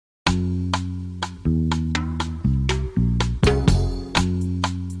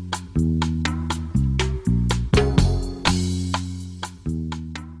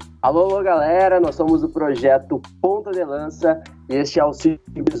Alô, alô, galera, nós somos do projeto Ponta de Lança e este é o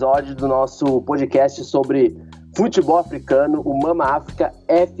segundo episódio do nosso podcast sobre futebol africano, o Mama África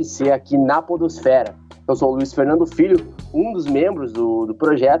FC aqui na podosfera. Eu sou o Luiz Fernando Filho, um dos membros do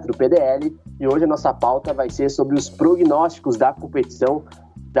projeto, do PDL, e hoje a nossa pauta vai ser sobre os prognósticos da competição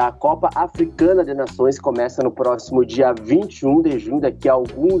da Copa Africana de Nações, que começa no próximo dia 21 de junho, daqui a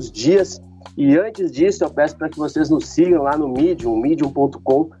alguns dias. E antes disso, eu peço para que vocês nos sigam lá no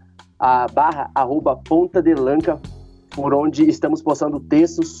medium.com, /pontadelanca, por onde estamos postando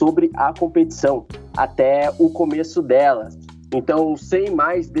textos sobre a competição, até o começo dela. Então, sem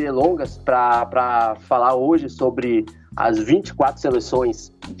mais delongas, para falar hoje sobre as 24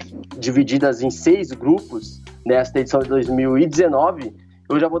 seleções divididas em 6 grupos nesta edição de 2019,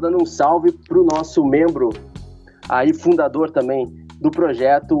 eu já vou dando um salve para o nosso membro, aí fundador também do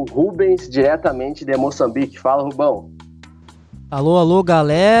projeto, Rubens, diretamente de Moçambique. Fala, Rubão. Alô, alô,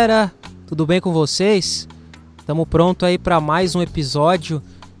 galera, tudo bem com vocês? Estamos prontos aí para mais um episódio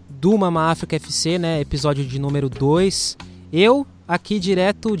do Mama África FC, né? Episódio de número 2. Eu, aqui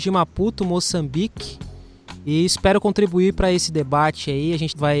direto de Maputo, Moçambique, e espero contribuir para esse debate aí. A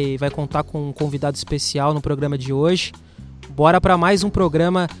gente vai contar com um convidado especial no programa de hoje. Bora para mais um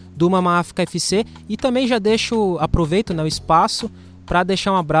programa do Mama África FC e também já aproveito, né, o espaço para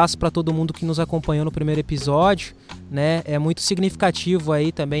deixar um abraço para todo mundo que nos acompanhou no primeiro episódio, né? É muito significativo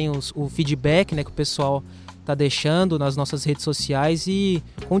aí também o feedback, né, que o pessoal tá deixando nas nossas redes sociais, e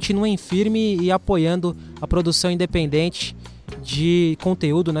continuem firme e apoiando a produção independente de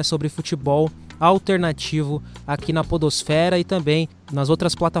conteúdo, né, sobre futebol alternativo aqui na podosfera e também nas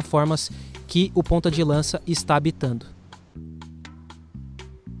outras plataformas que o Ponta de Lança está habitando.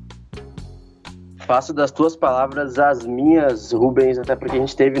 Faço das tuas palavras as minhas, Rubens, até porque a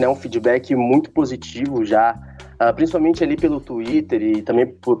gente teve, né, um feedback muito positivo já, principalmente ali pelo Twitter e também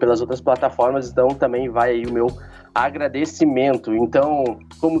pelas outras plataformas, então também vai aí o meu agradecimento. Então,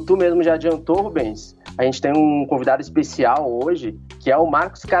 como tu mesmo já adiantou, Rubens, a gente tem um convidado especial hoje, que é o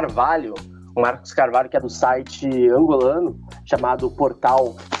Marcus Carvalho. O Marcus Carvalho, que é do site angolano, chamado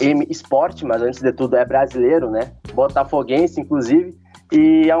portal MSport, mas antes de tudo é brasileiro, né? Botafoguense, inclusive.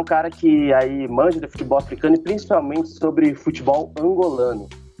 E é um cara que aí manja de futebol africano e principalmente sobre futebol angolano.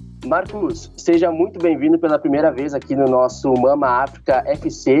 Marcus, seja muito bem-vindo pela primeira vez aqui no nosso Mama África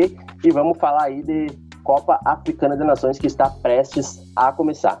FC e vamos falar aí de Copa Africana de Nações, que está prestes a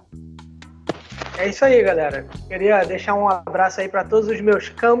começar. É isso aí, galera. Queria deixar um abraço aí para todos os meus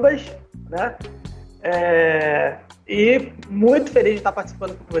cambas, né? E muito feliz de estar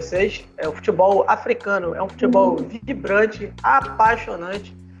participando com vocês. O futebol africano é um futebol vibrante,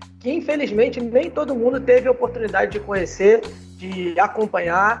 apaixonante, que infelizmente nem todo mundo teve a oportunidade de conhecer, de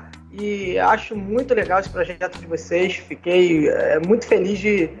acompanhar, e acho muito legal esse projeto de vocês. Fiquei muito feliz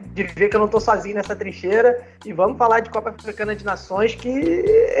de ver que eu não estou sozinho nessa trincheira, e vamos falar de Copa Africana de Nações, que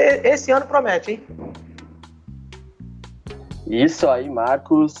esse ano promete, hein? Isso aí,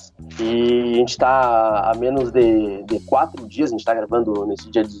 Marcos, e a gente está a menos de 4 dias, a gente está gravando nesse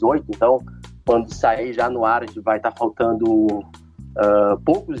dia 18, então quando sair já no ar, a gente vai estar faltando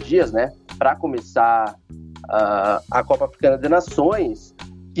poucos dias, né, para começar a Copa Africana de Nações,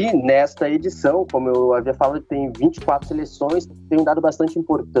 que nesta edição, como eu havia falado, tem 24 seleções. Tem um dado bastante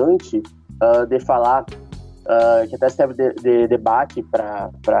importante de falar, que até serve de debate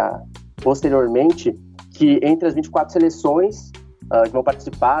para posteriormente, que entre as 24 seleções que vão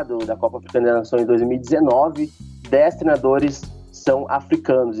participar da Copa Africana de Nações 2019, 10 treinadores são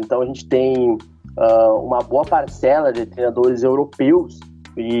africanos. Então a gente tem uma boa parcela de treinadores europeus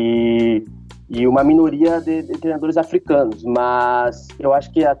e uma minoria de treinadores africanos, mas eu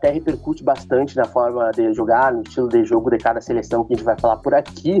acho que até repercute bastante na forma de jogar, no estilo de jogo de cada seleção, que a gente vai falar por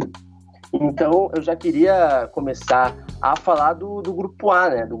aqui. Então eu já queria começar a falar do Grupo A,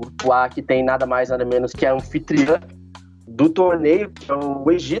 né? Do Grupo A, que tem nada mais nada menos que a anfitriã do torneio, que é o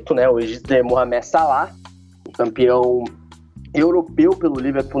Egito, né? O Egito de Mohamed Salah, campeão europeu pelo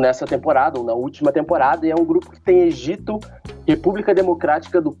Liverpool nessa temporada, ou na última temporada, e é um grupo que tem Egito, República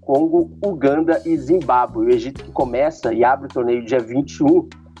Democrática do Congo, Uganda e Zimbábue. O Egito que começa e abre o torneio dia 21.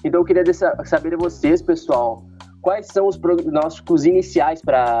 Então eu queria saber de vocês, pessoal, quais são os prognósticos iniciais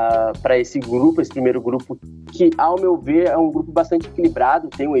para esse grupo, esse primeiro grupo, que, ao meu ver, é um grupo bastante equilibrado.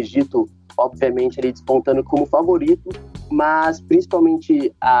 Tem o Egito, obviamente, ali despontando como favorito, mas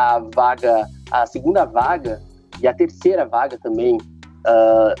principalmente a segunda vaga e a terceira vaga também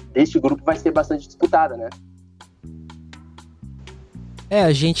deste grupo vai ser bastante disputada, né?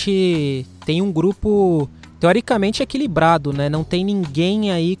 A gente tem um grupo teoricamente equilibrado, né? Não tem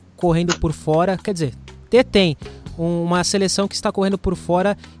ninguém aí correndo por fora, quer dizer, tem, uma seleção que está correndo por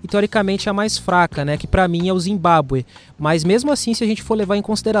fora e teoricamente a mais fraca, né? Que para mim é o Zimbábue. Mas mesmo assim, se a gente for levar em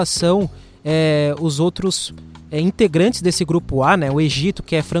consideração os outros integrantes desse grupo A, né? O Egito,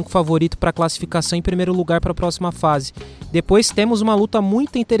 que é franco favorito para a classificação em primeiro lugar para a próxima fase. Depois temos uma luta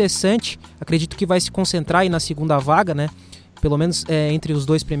muito interessante, acredito que vai se concentrar aí na segunda vaga, né? Pelo menos entre os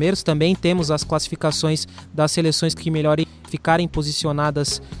dois primeiros. Também temos as classificações das seleções que melhor ficarem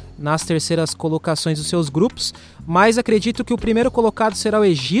posicionadas nas terceiras colocações dos seus grupos, mas acredito que o primeiro colocado será o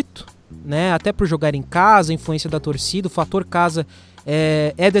Egito, né? Até por jogar em casa, a influência da torcida, o fator casa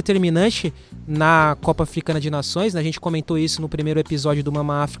é determinante na Copa Africana de Nações, né? A gente comentou isso no primeiro episódio do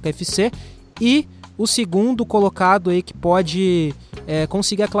Mama África FC. E o segundo colocado aí que pode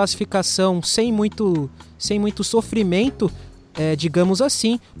conseguir a classificação sem muito sofrimento, digamos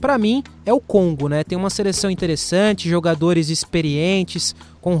assim, para mim é o Congo, né? Tem uma seleção interessante, jogadores experientes,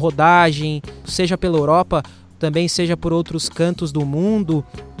 com rodagem, seja pela Europa, também seja por outros cantos do mundo,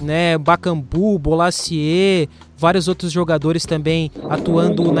 né? Bakambu, Bolasie, vários outros jogadores também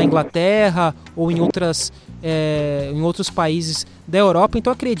atuando na Inglaterra ou em outros países da Europa.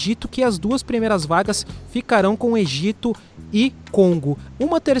 Então acredito que as duas primeiras vagas ficarão com Egito e Congo.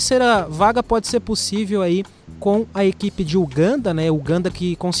 Uma terceira vaga pode ser possível aí com a equipe de Uganda, né? Uganda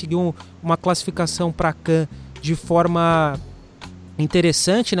que conseguiu uma classificação para a CAN de forma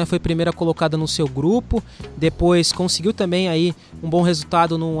interessante, né? Foi primeira colocada no seu grupo, depois conseguiu também aí um bom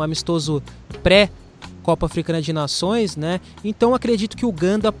resultado no amistoso pré-Copa Africana de Nações, né? Então acredito que o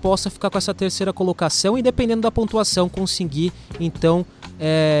Uganda possa ficar com essa terceira colocação e, dependendo da pontuação, conseguir então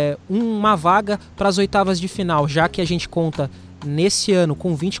uma vaga para as oitavas de final, já que a gente conta nesse ano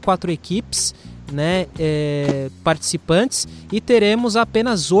com 24 equipes, né, participantes, e teremos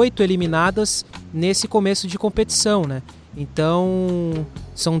apenas 8 eliminadas nesse começo de competição, né? Então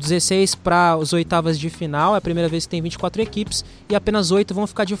são 16 para as oitavas de final, é a primeira vez que tem 24 equipes e apenas 8 vão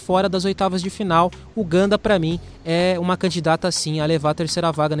ficar de fora das oitavas de final. O Uganda, para mim, é uma candidata sim a levar a terceira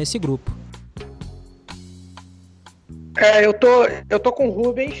vaga nesse grupo. Eu tô com o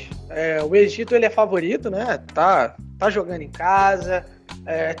Rubens. O Egito ele é favorito, né? Tá jogando em casa,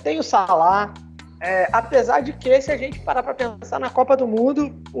 tem o Salah. Apesar de que, se a gente parar para pensar na Copa do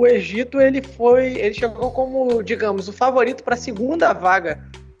Mundo, o Egito ele chegou como, digamos, o favorito para a segunda vaga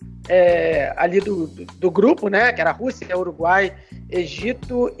ali do grupo, né? Que era Rússia, Uruguai,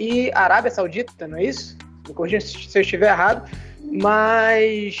 Egito e Arábia Saudita, não é isso? Me corrija se eu estiver errado.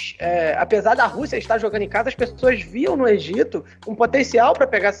 Mas, apesar da Rússia estar jogando em casa, as pessoas viam no Egito um potencial para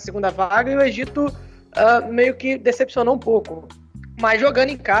pegar essa segunda vaga, e o Egito meio que decepcionou um pouco. Mas jogando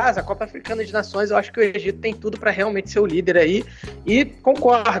em casa, a Copa Africana de Nações, eu acho que o Egito tem tudo para realmente ser o líder aí. E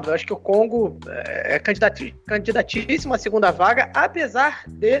concordo, acho que o Congo é candidatíssimo à segunda vaga, apesar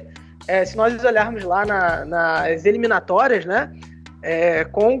de, se nós olharmos lá nas eliminatórias, né,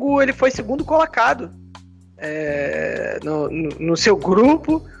 Congo ele foi segundo colocado no seu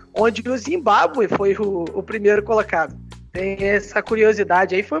grupo, onde o Zimbábue foi o primeiro colocado. Tem essa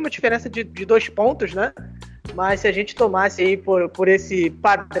curiosidade aí, foi uma diferença de 2 pontos, né? Mas se a gente tomasse aí por esse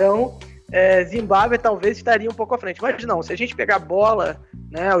padrão, Zimbábue talvez estaria um pouco à frente. Mas não, se a gente pegar a bola,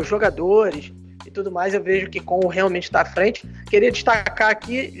 né, os jogadores e tudo mais, eu vejo que Congo realmente está à frente. Queria destacar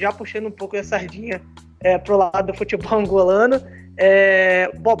aqui, já puxando um pouco a sardinha pro lado do futebol angolano,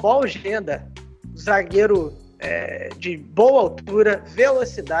 Bobó Ugenda, zagueiro de boa altura,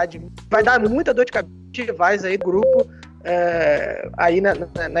 velocidade, vai dar muita dor de cabeça aí do grupo, aí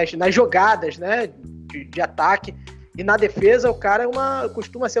nas jogadas, né, de ataque, e na defesa o cara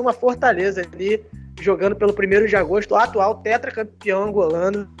costuma ser uma fortaleza ali, jogando pelo 1º de agosto, o atual tetracampeão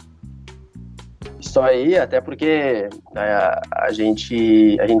angolano. Isso aí, até porque a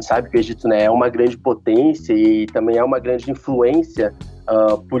gente sabe que o Egito, né, é uma grande potência e também é uma grande influência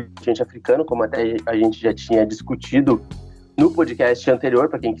por gente africano, como até a gente já tinha discutido no podcast anterior,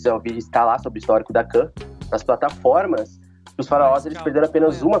 para quem quiser ouvir, está lá sobre o histórico da CAN, nas plataformas. Os faraós eles perderam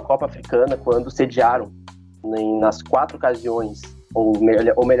apenas uma Copa Africana quando sediaram nas 4 ocasiões, ou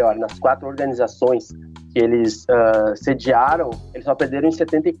melhor, nas 4 organizações que eles sediaram, eles só perderam em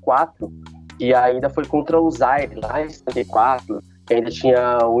 74, e ainda foi contra o Zaire, lá em 74, que ainda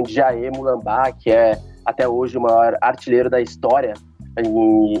tinha o Ndjaye Mulamba, que é até hoje o maior artilheiro da história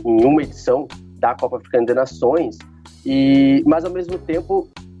em uma edição da Copa Africana de Nações, mas ao mesmo tempo,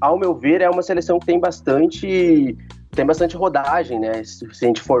 ao meu ver, é uma seleção que tem bastante rodagem, né? Se a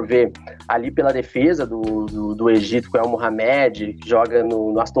gente for ver ali pela defesa do Egito, que é o Mohamed, que joga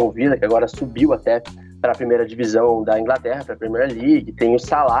no Aston Villa, que agora subiu até para a primeira divisão da Inglaterra, para a Premier League, tem o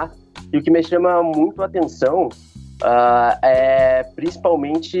Salah, e o que me chama muito a atenção é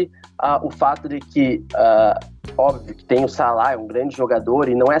principalmente o fato de que, óbvio que tem o Salah, é um grande jogador,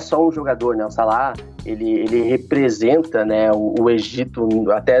 e não é só um jogador, né? O Salah, ele representa, né, o Egito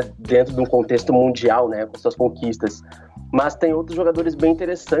até dentro de um contexto mundial, né, com suas conquistas. Mas tem outros jogadores bem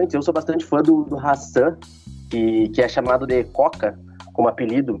interessantes. Eu sou bastante fã do Hassan, que é chamado de Coca, como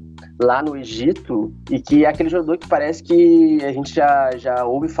apelido, lá no Egito, e que é aquele jogador que parece que a gente já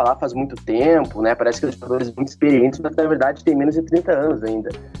ouve falar faz muito tempo, né? Parece que são jogadores muito experientes, mas na verdade tem menos de 30 anos ainda.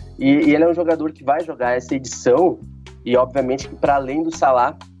 E ele é um jogador que vai jogar essa edição, e obviamente que para além do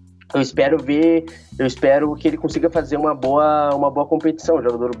Salah, eu espero que ele consiga fazer uma boa competição. Um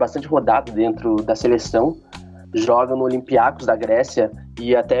jogador bastante rodado dentro da seleção, joga no Olympiacos da Grécia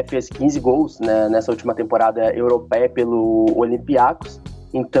e até fez 15 gols, né, nessa última temporada europeia pelo Olympiacos.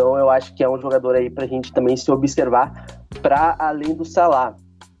 Então eu acho que é um jogador aí pra gente também se observar para além do Salah.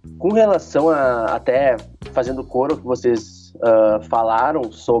 Com relação a, até fazendo coro que vocês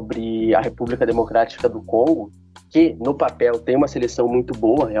falaram sobre a República Democrática do Congo, que no papel tem uma seleção muito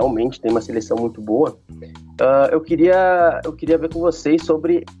boa, realmente tem uma seleção muito boa, eu queria ver com vocês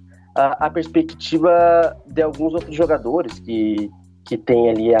sobre a perspectiva de alguns outros jogadores que tem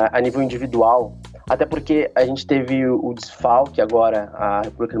ali a nível individual, até porque a gente teve o desfalque agora, a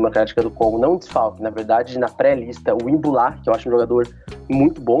República Democrática do Congo, não desfalque, na verdade, na pré-lista, o Imbula, que eu acho um jogador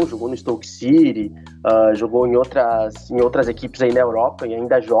muito bom, jogou no Stoke City, jogou em outras equipes aí na Europa e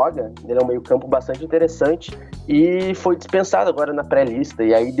ainda joga, ele é um meio-campo bastante interessante e foi dispensado agora na pré-lista,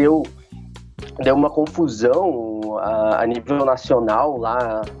 e aí deu uma confusão a nível nacional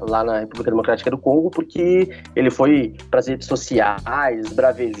lá na República Democrática do Congo, porque ele foi para as redes sociais,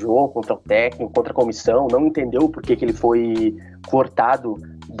 bravejou contra o técnico, contra a comissão, não entendeu por que ele foi cortado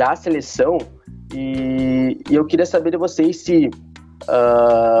da seleção, e eu queria saber de vocês se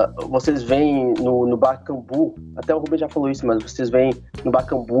vocês veem no Bakambu, até o Rubens já falou isso, mas vocês veem no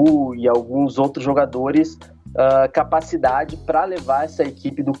Bakambu e alguns outros jogadores capacidade para levar essa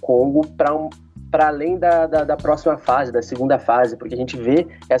equipe do Congo para além da próxima fase, da segunda fase, porque a gente vê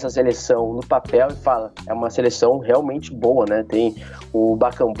essa seleção no papel e fala, é uma seleção realmente boa, né? Tem o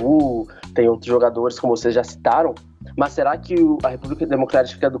Bakambu, tem outros jogadores, como vocês já citaram, mas será que a República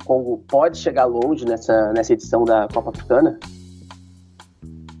Democrática do Congo pode chegar longe nessa edição da Copa Africana?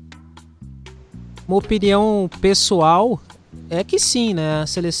 Uma opinião pessoal é que sim, né? A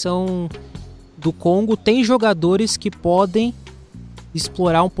seleção do Congo tem jogadores que podem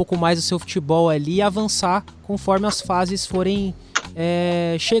explorar um pouco mais o seu futebol ali e avançar conforme as fases forem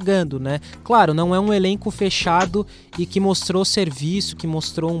chegando, né? Claro, não é um elenco fechado e que mostrou serviço, que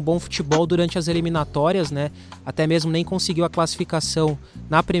mostrou um bom futebol durante as eliminatórias, né? Até mesmo nem conseguiu a classificação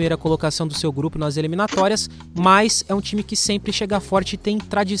na primeira colocação do seu grupo nas eliminatórias, mas é um time que sempre chega forte e tem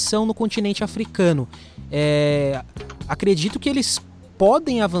tradição no continente africano. Acredito que eles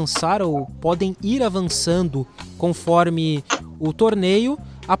podem avançar ou podem ir avançando conforme o torneio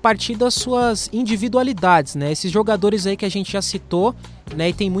a partir das suas individualidades, né? Esses jogadores aí que a gente já citou, né?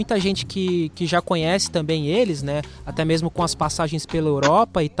 E tem muita gente que já conhece também eles, né? Até mesmo com as passagens pela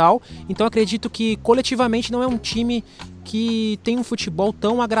Europa e tal. Então acredito que coletivamente não é um time que tem um futebol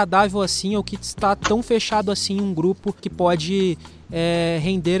tão agradável assim ou que está tão fechado assim em um grupo que pode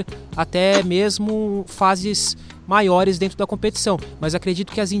render até mesmo fases maiores dentro da competição, mas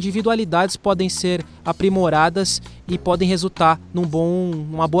acredito que as individualidades podem ser aprimoradas e podem resultar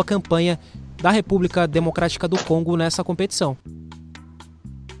numa boa campanha da República Democrática do Congo nessa competição.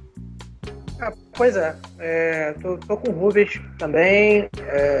 Pois é, tô com o Rubens também,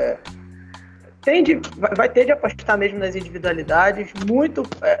 vai ter de apostar mesmo nas individualidades, muito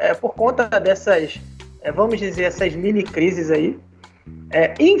por conta dessas, vamos dizer, essas mini crises aí.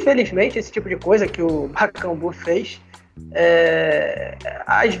 Infelizmente, esse tipo de coisa que o Bakambu fez,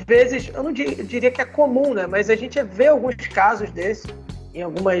 às vezes, eu não diria que é comum, né? Mas a gente vê alguns casos desses em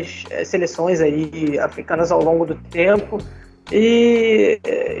algumas seleções aí africanas ao longo do tempo. E,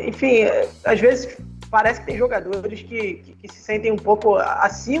 enfim, às vezes parece que tem jogadores que se sentem um pouco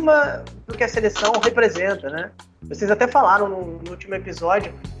acima do que a seleção representa, né? Vocês até falaram no último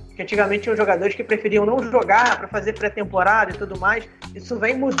episódio que antigamente tinham jogadores que preferiam não jogar para fazer pré-temporada e tudo mais. Isso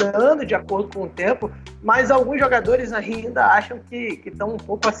vem mudando de acordo com o tempo, mas alguns jogadores ainda acham que estão um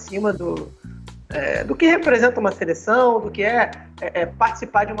pouco acima do que representa uma seleção, do que é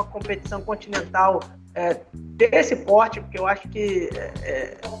participar de uma competição continental desse porte, porque eu acho que,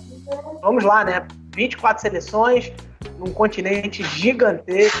 vamos lá, né? 24 seleções num continente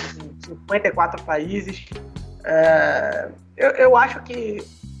gigantesco, 54 países. Eu acho que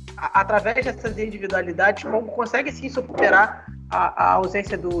através dessas individualidades, o Congo consegue sim superar a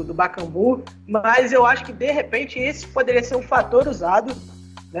ausência do Bakambu, mas eu acho que de repente esse poderia ser um fator usado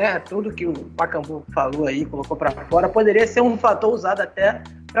né, tudo que o Pacambu falou aí, colocou para fora, poderia ser um fator usado até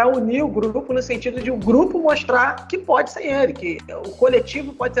para unir o grupo, no sentido de o grupo mostrar que pode ser ele, que o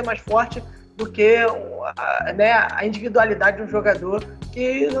coletivo pode ser mais forte do que, né, a individualidade de um jogador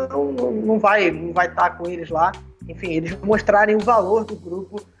que não vai estar com eles lá. Enfim, eles mostrarem o valor do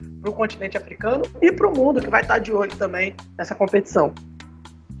grupo para o continente africano e para o mundo, que vai estar de olho também nessa competição.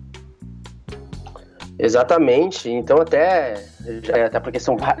 Exatamente, então até porque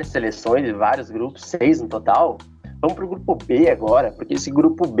são várias seleções e vários grupos, 6 no total. Vamos para o grupo B agora, porque esse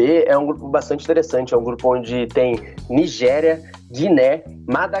grupo B é um grupo bastante interessante, é um grupo onde tem Nigéria, Guiné,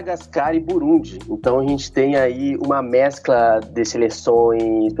 Madagascar e Burundi. Então a gente tem aí uma mescla de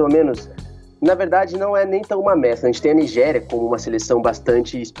seleções, pelo menos, na verdade não é nem tão uma mescla, a gente tem a Nigéria como uma seleção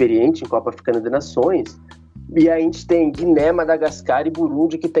bastante experiente em Copa Africana de Nações, e aí a gente tem Guiné, Madagascar e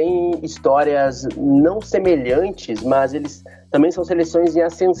Burundi, que tem histórias não semelhantes, mas eles também são seleções em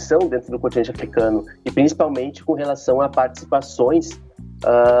ascensão dentro do continente africano, e principalmente com relação a participações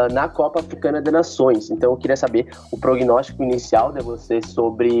na Copa Africana de Nações. Então eu queria saber o prognóstico inicial de você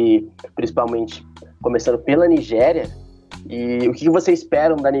sobre, principalmente, começando pela Nigéria, e o que vocês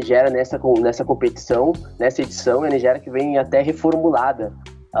esperam da Nigéria nessa competição, nessa edição, e a Nigéria que vem até reformulada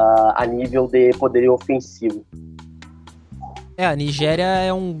a nível de poderio ofensivo. A Nigéria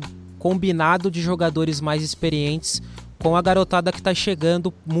é um combinado de jogadores mais experientes com a garotada que está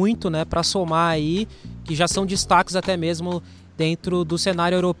chegando muito, né, para somar aí, que já são destaques até mesmo dentro do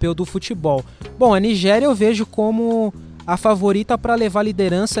cenário europeu do futebol. Bom, a Nigéria eu vejo como a favorita para levar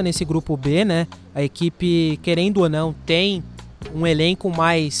liderança nesse grupo B, né? A equipe, querendo ou não, tem um elenco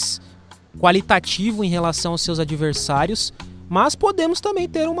mais qualitativo em relação aos seus adversários, mas podemos também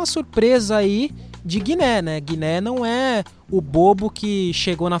ter uma surpresa aí de Guiné, né? Guiné não é o bobo que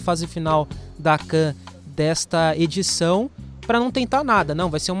chegou na fase final da CAN desta edição para não tentar nada. Não,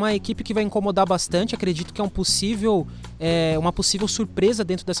 vai ser uma equipe que vai incomodar bastante. Acredito que é uma possível surpresa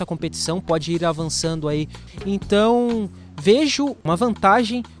dentro dessa competição, pode ir avançando aí. Então, vejo uma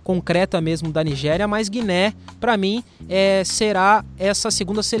vantagem concreta mesmo da Nigéria, mas Guiné, para mim, será essa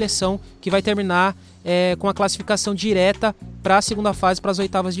segunda seleção que vai terminar com a classificação direta para a segunda fase, para as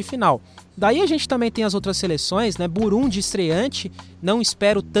oitavas de final. Daí a gente também tem as outras seleções, né? Burundi estreante, não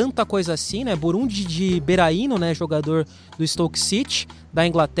espero tanta coisa assim, né? Burundi de Beraíno, né? Jogador do Stoke City, da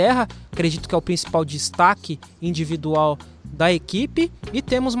Inglaterra, acredito que é o principal destaque individual da equipe. E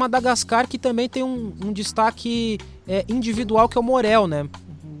temos Madagascar, que também tem um destaque individual, que é o Morel, né?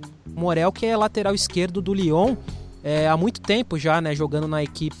 Morel, que é lateral esquerdo do Lyon, há muito tempo já, né? Jogando na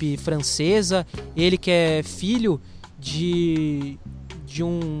equipe francesa. Ele que é filho de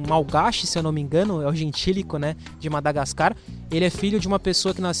um malgache, se eu não me engano, é o gentílico, né, de Madagascar. Ele é filho de uma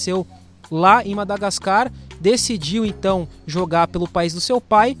pessoa que nasceu lá em Madagascar, decidiu então jogar pelo país do seu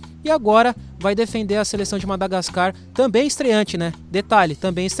pai e agora vai defender a seleção de Madagascar, também estreante, né? Detalhe,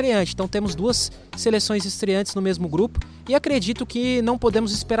 também estreante. Então temos duas seleções estreantes no mesmo grupo e acredito que não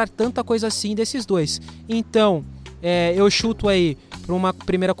podemos esperar tanta coisa assim desses dois. Então, eu chuto aí para uma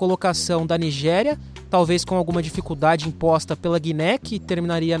primeira colocação da Nigéria, talvez com alguma dificuldade imposta pela Guiné, que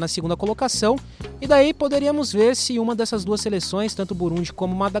terminaria na segunda colocação, e daí poderíamos ver se uma dessas duas seleções, tanto Burundi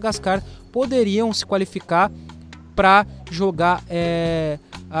como Madagascar, poderiam se qualificar para jogar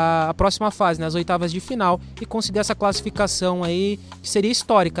a próxima fase, né, as oitavas de final, e conseguir essa classificação aí, que seria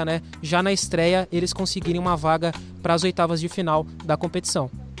histórica, né? Já na estreia, eles conseguirem uma vaga para as oitavas de final da competição.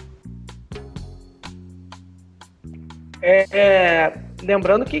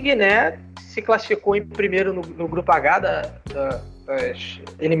 Lembrando que Guiné se classificou em primeiro no grupo H das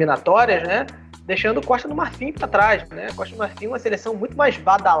eliminatórias, né? Deixando Costa do Marfim para trás, né? Costa do Marfim é uma seleção muito mais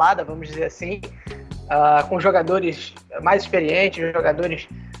badalada, vamos dizer assim, com jogadores mais experientes, jogadores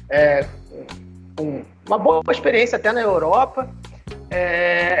com uma boa experiência até na Europa.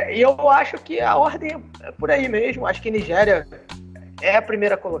 E eu acho que a ordem é por aí mesmo. Acho que Nigéria é a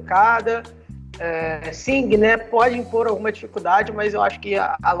primeira colocada. Sim, Guiné pode impor alguma dificuldade, mas eu acho que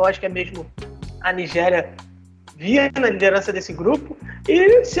a lógica é mesmo a Nigéria vir na liderança desse grupo.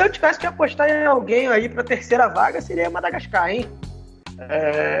 E se eu tivesse que apostar em alguém aí para a terceira vaga, seria Madagascar, hein?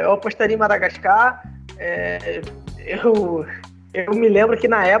 Eu apostaria em Madagascar. Eu me lembro que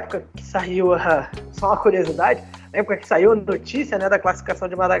na época que saiu, só uma curiosidade, na época que saiu a notícia, né, da classificação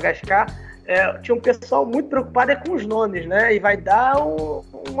de Madagascar, tinha um pessoal muito preocupado com os nomes, né? E vai dar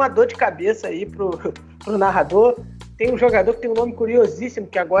uma dor de cabeça aí pro narrador. Tem um jogador que tem um nome curiosíssimo,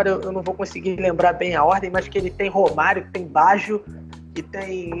 que agora eu não vou conseguir lembrar bem a ordem, mas que ele tem Romário, que tem Baggio, que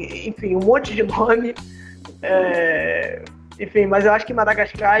tem, enfim, um monte de nome. Enfim, mas eu acho que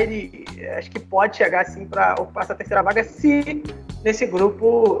Madagascar, ele acho que pode chegar assim para ocupar essa terceira vaga se nesse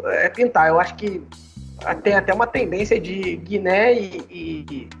grupo pintar. Eu acho que tem até uma tendência de Guiné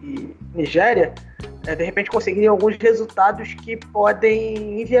e Nigéria de repente conseguirem alguns resultados que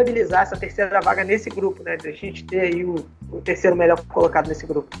podem inviabilizar essa terceira vaga nesse grupo, né? De a gente ter aí o terceiro melhor colocado nesse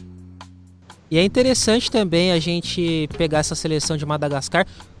grupo. E é interessante também a gente pegar essa seleção de Madagascar,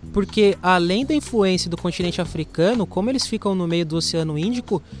 porque além da influência do continente africano, como eles ficam no meio do Oceano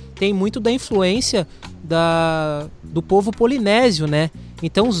Índico, tem muito da influência do povo polinésio, né?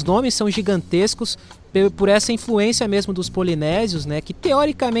 Então os nomes são gigantescos por essa influência mesmo dos polinésios, né? Que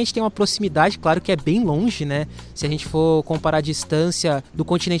teoricamente tem uma proximidade, claro que é bem longe, né? Se a gente for comparar a distância do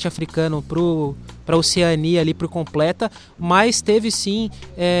continente africano para a Oceania ali por completa, mas teve sim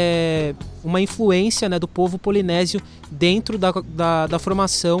uma influência, né, do povo polinésio dentro da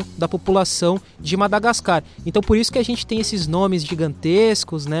formação da população de Madagascar. Então por isso que a gente tem esses nomes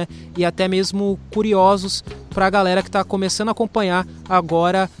gigantescos, né, e até mesmo curiosos para a galera que está começando a acompanhar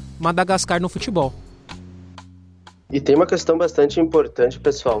agora Madagascar no futebol. E tem uma questão bastante importante,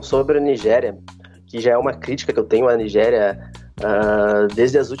 pessoal, sobre a Nigéria, que já é uma crítica que eu tenho à Nigéria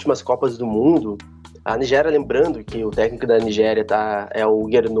desde as últimas Copas do Mundo. A Nigéria, lembrando que o técnico da Nigéria é o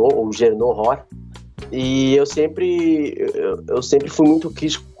Gernot, e eu sempre fui muito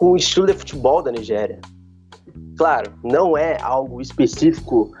crítico com o estilo de futebol da Nigéria. Claro, não é algo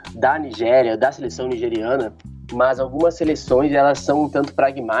específico da Nigéria, da seleção nigeriana, mas algumas seleções elas são um tanto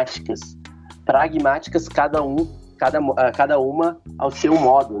pragmáticas, cada uma ao seu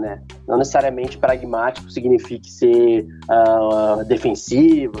modo, né? Não necessariamente pragmático significa ser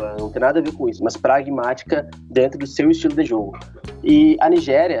defensiva, não tem nada a ver com isso, mas pragmática dentro do seu estilo de jogo. E a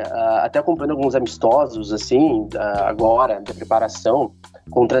Nigéria, até acompanhando alguns amistosos, assim, agora, da preparação,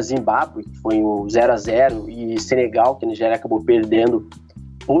 contra Zimbábue, que foi um 0-0, e Senegal, que a Nigéria acabou perdendo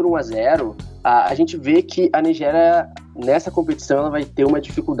por 1-0, a gente vê que a Nigéria, nessa competição, ela vai ter uma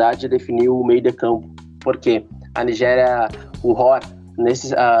dificuldade de definir o meio de campo. Por quê? A Nigéria, o Hor,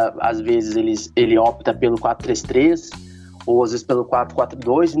 às vezes ele opta pelo 4-3-3, ou às vezes pelo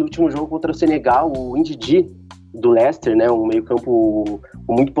 4-4-2, e no último jogo contra o Senegal, o Ndidi, do Leicester, né, um meio campo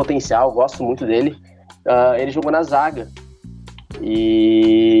com muito potencial, gosto muito dele, ele jogou na zaga.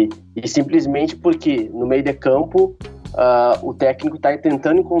 E simplesmente porque no meio de campo o técnico está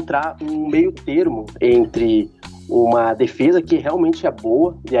tentando encontrar um meio termo entre uma defesa que realmente é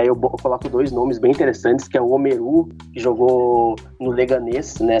boa, e aí eu coloco dois nomes bem interessantes, que é o Omeru, que jogou no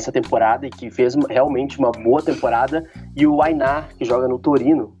Leganés nessa temporada e que fez realmente uma boa temporada, e o Ainá, que joga no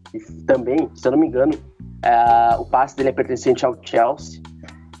Torino, e também, se eu não me engano, o passe dele é pertencente ao Chelsea,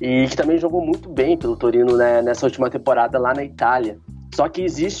 e que também jogou muito bem pelo Torino, né, nessa última temporada lá na Itália. Só que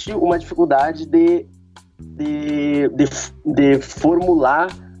existe uma dificuldade de formular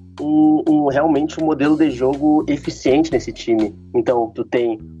realmente um modelo de jogo eficiente nesse time. Então, tu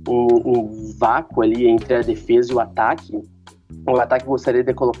tem um vácuo ali entre a defesa e o ataque. O ataque gostaria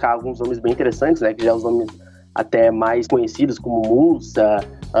de colocar alguns nomes bem interessantes, né, que já os nomes até mais conhecidos, como Musa,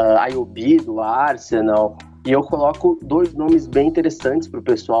 Ayobi, do Arsenal. E eu coloco dois nomes bem interessantes para o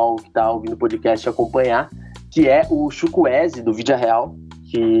pessoal que está ouvindo o podcast acompanhar, que é o Chukwueze, do Villarreal,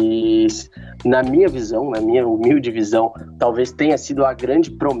 que, na minha visão, na minha humilde visão, talvez tenha sido a grande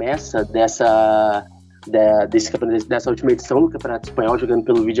promessa dessa última edição do Campeonato Espanhol, jogando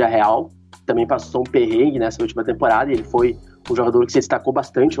pelo Villarreal. Também passou um perrengue nessa última temporada, e ele foi um jogador que se destacou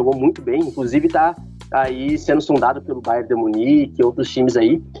bastante, jogou muito bem, inclusive está aí sendo sondado pelo Bayern de Munique e outros times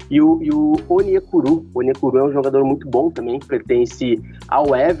aí. E o Onyekuru é um jogador muito bom também, que pertence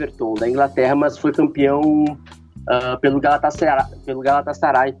ao Everton da Inglaterra, mas foi campeão pelo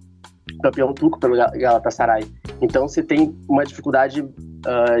Galatasaray, campeão turco pelo Galatasaray. Então você tem uma dificuldade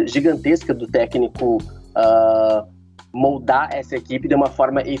gigantesca do técnico moldar essa equipe de uma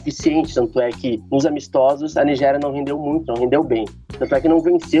forma eficiente, tanto é que nos amistosos a Nigéria não rendeu muito, não rendeu bem, tanto é que não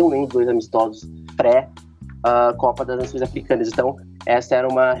venceu nem os dois amistosos pré-Copa das Nações Africanas. Então essa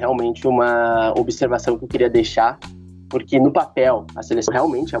era realmente uma observação que eu queria deixar, porque no papel a seleção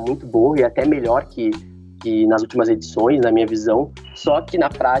realmente é muito boa e até melhor que nas últimas edições, na minha visão, só que na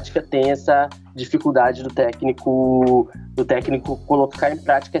prática tem essa dificuldade do técnico colocar em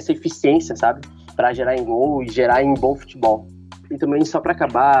prática essa eficiência, sabe? Para gerar em gol e gerar em bom futebol. E também, só para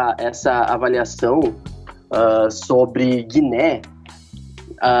acabar essa avaliação sobre Guiné,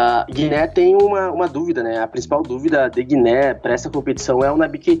 Guiné tem uma dúvida, né? A principal dúvida de Guiné para essa competição é o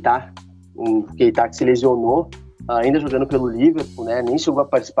Naby Keita, Keita que se lesionou, ainda jogando pelo Liverpool, né? Nem chegou a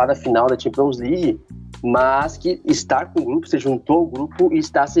participar da final da Champions League, mas que está com o grupo, se juntou ao grupo e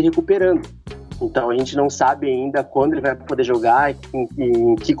está se recuperando. Então a gente não sabe ainda quando ele vai poder jogar,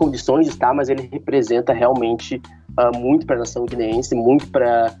 em que condições está, mas ele representa realmente muito para a nação guineense, muito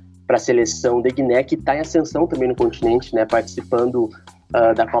para a seleção de Guiné, que está em ascensão também no continente, né, participando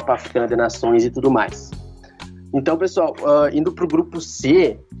da Copa Africana de Nações e tudo mais. Então, pessoal, indo para o grupo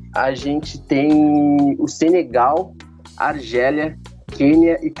C, a gente tem o Senegal, Argélia,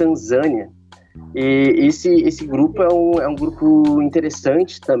 Quênia e Tanzânia. E esse grupo é um grupo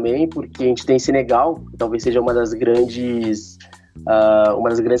interessante também, porque a gente tem Senegal, que talvez seja uma das grandes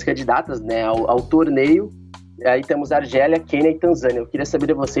candidatas, né, ao torneio. Aí temos Argélia, Quênia e Tanzânia. Eu queria saber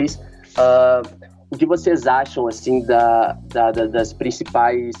de vocês o que vocês acham assim das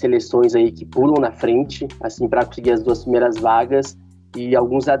principais seleções aí que pulam na frente, assim, para conseguir as 2 primeiras vagas, e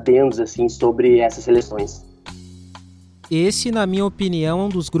alguns adendos assim sobre essas seleções. Esse, na minha opinião, é um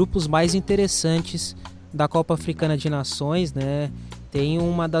dos grupos mais interessantes da Copa Africana de Nações, né? Tem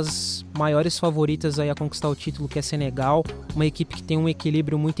uma das maiores favoritas aí a conquistar o título, que é Senegal, uma equipe que tem um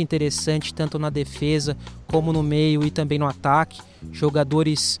equilíbrio muito interessante, tanto na defesa como no meio e também no ataque.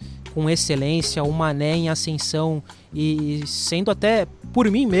 Jogadores com excelência, o Mané em ascensão e sendo até, por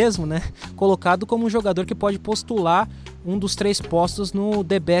mim mesmo, né, colocado como um jogador que pode postular um dos 3 postos no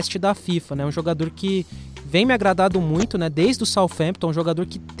The Best da FIFA, né? Um jogador que vem me agradado muito, né, desde o Southampton, um jogador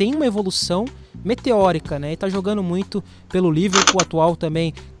que tem uma evolução meteórica, né, e tá jogando muito pelo Liverpool, atual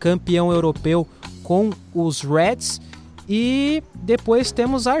também campeão europeu com os Reds. E depois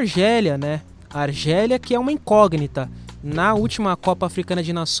temos a Argélia, né, a Argélia, que é uma incógnita. Na última Copa Africana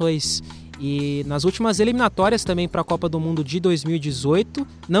de Nações e nas últimas eliminatórias também para a Copa do Mundo de 2018,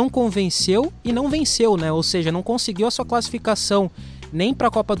 não convenceu e não venceu, né, ou seja, não conseguiu a sua classificação nem para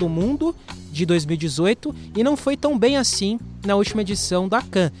a Copa do Mundo de 2018 e não foi tão bem assim na última edição da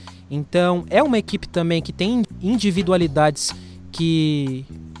CAN. Então é uma equipe também que tem individualidades que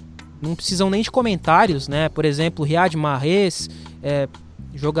não precisam nem de comentários, né? Por exemplo, Riyad Mahrez,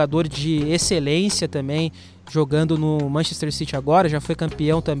 jogador de excelência também, jogando no Manchester City agora, já foi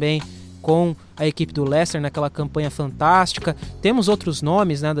campeão também com a equipe do Leicester naquela campanha fantástica. Temos outros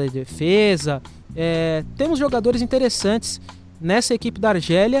nomes, né, da defesa, temos jogadores interessantes nessa equipe da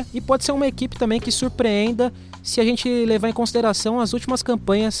Argélia, e pode ser uma equipe também que surpreenda se a gente levar em consideração as últimas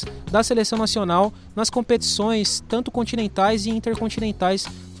campanhas da seleção nacional nas competições tanto continentais e intercontinentais,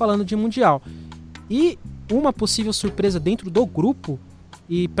 falando de mundial. E uma possível surpresa dentro do grupo,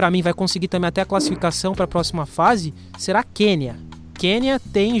 e para mim vai conseguir também até a classificação para a próxima fase, será a Quênia. Quênia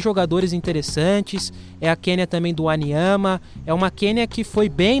tem jogadores interessantes, é a Quênia também do Wanyama, é uma Quênia que foi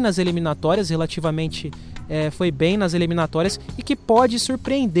bem nas eliminatórias, relativamente foi bem nas eliminatórias e que pode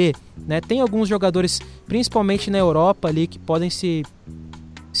surpreender, né? Tem alguns jogadores, principalmente na Europa ali, que podem se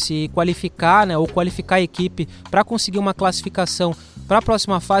qualificar, né? Ou qualificar a equipe para conseguir uma classificação para a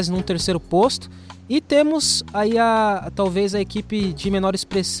próxima fase num 3º posto. E temos aí talvez a equipe de menor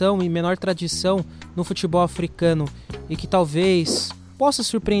expressão e menor tradição no futebol africano e que talvez possa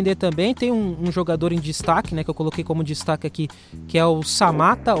surpreender também. Tem um jogador em destaque, né, que eu coloquei como destaque aqui, que é o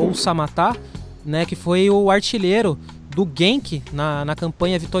Samata ou Samatá, né, que foi o artilheiro do Genk na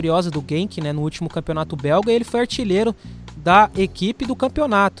campanha vitoriosa do Genk, né, no último campeonato belga, e ele foi artilheiro da equipe do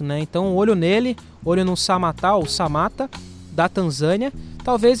campeonato, né? Então olho nele, olho no Samatá ou Samata da Tanzânia.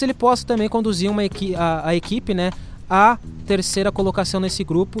 Talvez ele possa também conduzir a equipe, né, à 3ª colocação nesse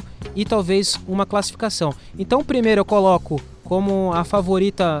grupo e talvez uma classificação. Então primeiro eu coloco como a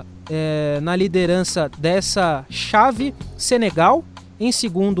favorita na liderança dessa chave Senegal, em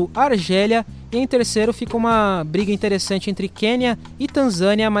segundo Argélia, e em terceiro fica uma briga interessante entre Quênia e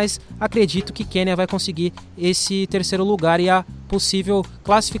Tanzânia, mas acredito que Quênia vai conseguir esse 3º lugar e a possível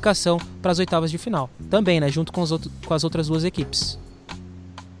classificação para as oitavas de final. Também, né, junto com as outras 2 equipes.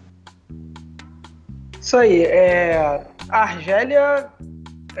 Isso aí. A Argélia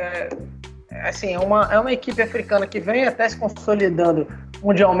é uma equipe africana que vem até se consolidando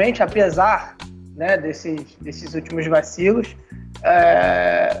mundialmente, apesar, né, desses últimos vacilos.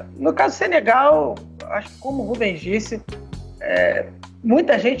 No caso do Senegal, acho que, como o Rubens disse,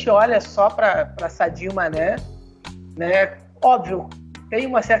 muita gente olha só para Sadio Mané, né? Óbvio, tem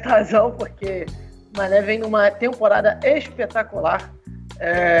uma certa razão, porque Mané vem numa temporada espetacular.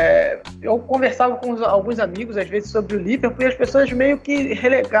 Eu conversava com alguns amigos às vezes sobre o Liverpool e as pessoas meio que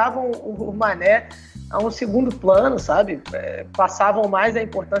relegavam o Mané a um 2º plano, sabe? Passavam mais a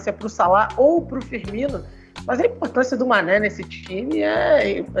importância para o Salah ou para o Firmino. Mas a importância do Mané nesse time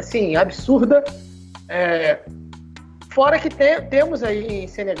é, assim, absurda. Fora que temos aí em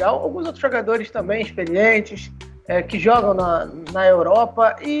Senegal alguns outros jogadores também experientes, que jogam na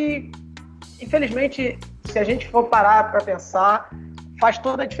Europa. E, infelizmente, se a gente for parar para pensar, faz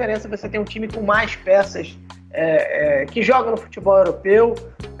toda a diferença você ter um time com mais peças que jogam no futebol europeu,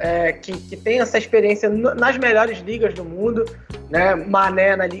 que tem essa experiência nas melhores ligas do mundo, né?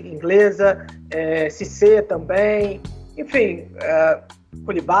 Mané na liga inglesa, Cissé também, enfim,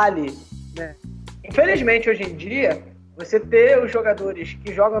 Koulibaly, né? Infelizmente, hoje em dia, você ter os jogadores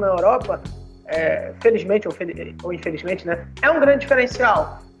que jogam na Europa, felizmente ou infelizmente, né, é um grande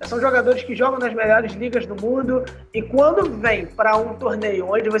diferencial. São jogadores que jogam nas melhores ligas do mundo, e quando vem para um torneio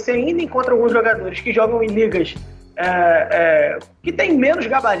onde você ainda encontra alguns jogadores que jogam em ligas que têm menos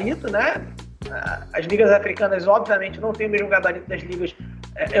gabarito, né? As ligas africanas, obviamente, não têm o mesmo gabarito das ligas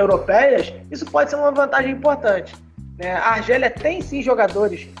europeias. Isso pode ser uma vantagem importante, né? A Argélia tem, sim,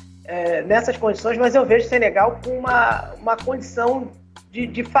 jogadores nessas condições, mas eu vejo o Senegal com uma condição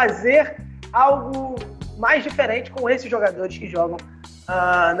de fazer algo mais diferente com esses jogadores que jogam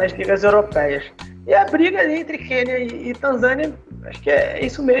nas ligas europeias. E a briga ali entre Quênia e Tanzânia, acho que é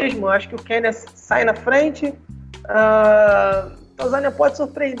isso mesmo. Acho que o Quênia sai na frente, Tanzânia pode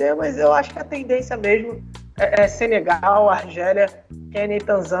surpreender, mas eu acho que a tendência mesmo é Senegal, Argélia, Quênia e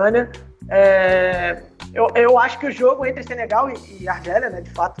Tanzânia. Eu acho que o jogo entre Senegal e Argélia, né,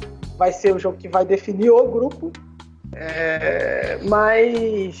 de fato, vai ser o jogo que vai definir o grupo.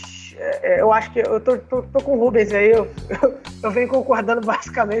 Mas eu acho que eu tô com o Rubens aí, eu venho concordando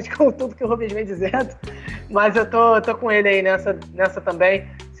basicamente com tudo que o Rubens vem dizendo, mas eu tô com ele aí nessa também,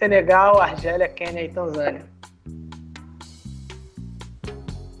 Senegal, Argélia, Quênia e Tanzânia.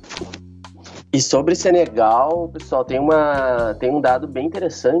 E sobre Senegal, pessoal, tem um dado bem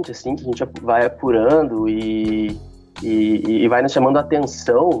interessante, assim, que a gente vai apurando e vai nos chamando a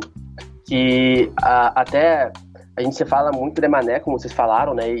atenção, que até a gente se fala muito de Mané, como vocês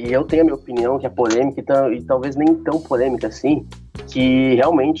falaram, né? E eu tenho a minha opinião, que é polêmica e talvez nem tão polêmica assim, que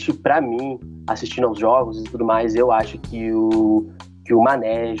realmente, pra mim, assistindo aos jogos e tudo mais, eu acho que o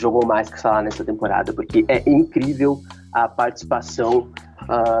Mané jogou mais que o Salah nessa temporada, porque é incrível a participação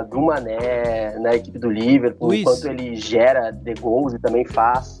do Mané na equipe do Liverpool, Luiz, enquanto ele gera de gols e também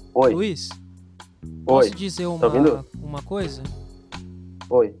faz. Oi. Luiz, posso dizer uma coisa?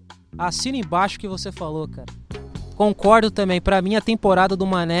 Oi. Assina embaixo o que você falou, cara. Concordo também. Pra mim, a temporada do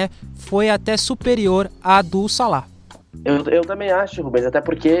Mané foi até superior à do Salah. Eu também acho, Rubens, até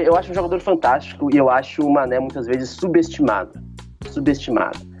porque eu acho um jogador fantástico e eu acho o Mané muitas vezes subestimado.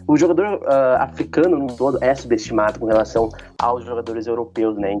 O jogador africano no todo é subestimado com relação aos jogadores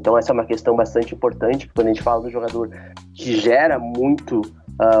europeus, né? Então essa é uma questão bastante importante quando a gente fala do jogador que gera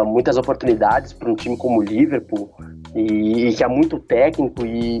muitas oportunidades para um time como o Liverpool e que é muito técnico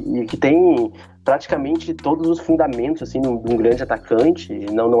e que tem praticamente todos os fundamentos assim, de um grande atacante.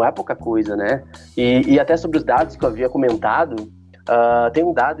 Não é pouca coisa, né? E até sobre os dados que eu havia comentado, tem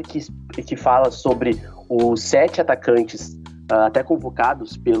um dado que fala sobre os 7 atacantes até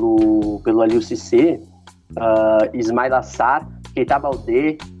convocados pelo Aliou Cissé, Ismail Assar, Keita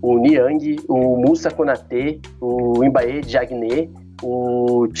Baldé, o Niang, o Moussa Konaté, o Mbaye Diagne,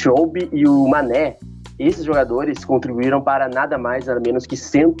 o Thiobi e o Mané. Esses jogadores contribuíram para nada mais, nada menos que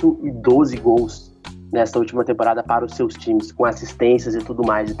 112 gols nesta última temporada para os seus times, com assistências e tudo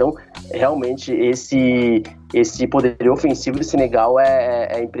mais. Então, realmente, esse poderio ofensivo do Senegal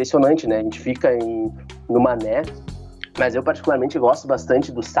é impressionante, né? A gente fica no Mané, mas eu particularmente gosto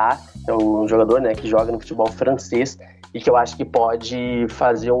bastante do Sarr, que é um jogador, né, que joga no futebol francês e que eu acho que pode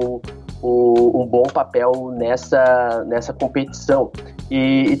fazer um bom papel nessa competição.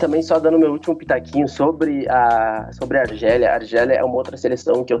 E também só dando meu último pitaquinho sobre a Argélia. A Argélia é uma outra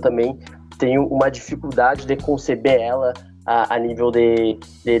seleção que eu também tenho uma dificuldade de conceber ela a nível de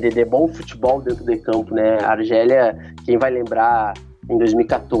bom futebol dentro de campo, né? A Argélia, quem vai lembrar, em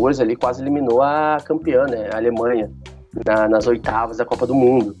 2014 ali quase eliminou a campeã, né? A Alemanha, nas oitavas da Copa do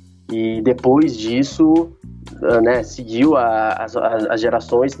Mundo. E depois disso, né, seguiu as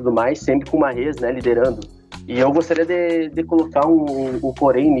gerações e tudo mais, sempre com o Mahrez, né, liderando. E eu gostaria de colocar um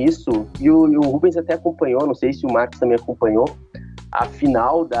porém nisso, e o Rubens até acompanhou, não sei se o Marcos também acompanhou, a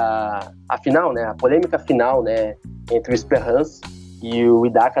polêmica final, né, entre o Esperance e o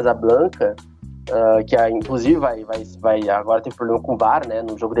Wydad Casablanca, que inclusive vai agora tem problema com o VAR, né,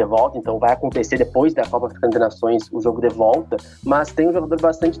 no jogo de volta, então vai acontecer depois da Copa Africana de Nações o jogo de volta, mas tem um jogador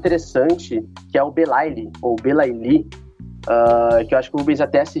bastante interessante, que é o Belaili, que eu acho que o Rubens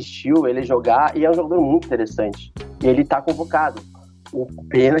até assistiu ele jogar, e é um jogador muito interessante, e ele tá convocado. O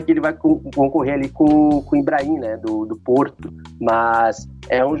pena é que ele vai concorrer ali com o Ibrahim, né, do Porto, mas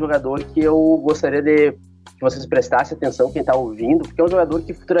é um jogador que eu gostaria que vocês prestassem atenção, quem está ouvindo, porque é um jogador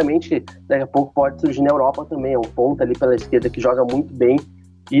que futuramente, daqui a pouco, pode surgir na Europa também. É um ponta ali pela esquerda que joga muito bem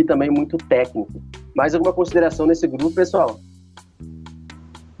e também muito técnico. Mais alguma consideração nesse grupo, pessoal?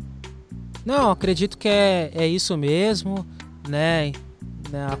 Não, acredito que é isso mesmo, né?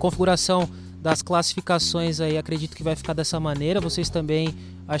 A configuração das classificações aí, acredito que vai ficar dessa maneira. Vocês também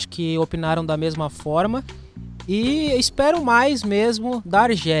acho que opinaram da mesma forma. E espero mais mesmo da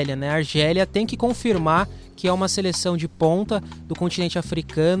Argélia, né? A Argélia tem que confirmar que é uma seleção de ponta do continente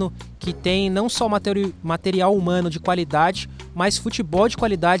africano, que tem não só material humano de qualidade, mas futebol de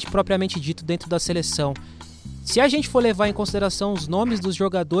qualidade propriamente dito dentro da seleção. Se a gente for levar em consideração os nomes dos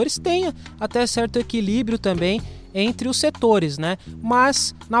jogadores, tem até certo equilíbrio também entre os setores, né?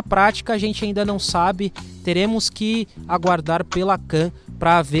 Mas na prática a gente ainda não sabe, teremos que aguardar pela CAN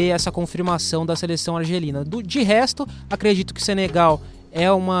para ver essa confirmação da seleção argelina. De resto, acredito que Senegal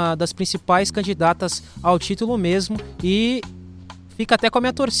é uma das principais candidatas ao título mesmo e fica até com a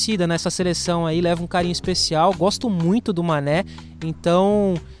minha torcida nessa seleção aí, leva um carinho especial, gosto muito do Mané,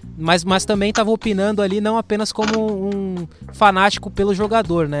 então... Mas também estava opinando ali não apenas como um fanático pelo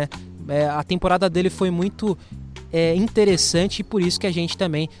jogador, né? A temporada dele foi muito interessante e por isso que a gente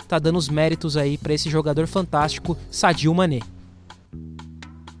também está dando os méritos aí para esse jogador fantástico, Sadio Mané.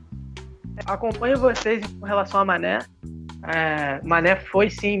 Acompanho vocês com relação a Mané. Mané foi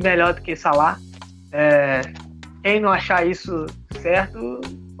sim melhor do que Salah. Quem não achar isso certo,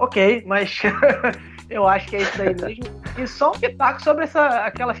 ok, mas eu acho que é isso aí mesmo. E só um pitaco sobre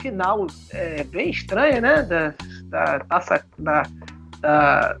aquela final bem estranha, né? Da taça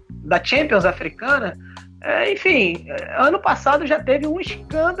da Champions africana. Enfim, ano passado já teve um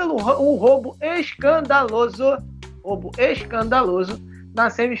escândalo, um roubo escandaloso na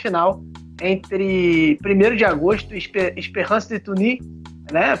semifinal entre 1º de agosto e Esperance de Tunis,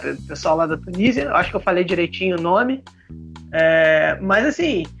 né? O pessoal lá da Tunísia, acho que eu falei direitinho o nome. Mas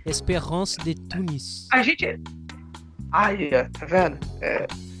assim... Esperance de Tunis. A gente... Aí, tá vendo?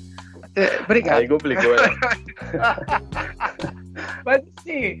 Obrigado. Aí complicou, né? Mas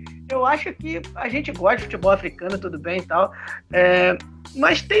assim, eu acho que a gente gosta de futebol africano, tudo bem e tal.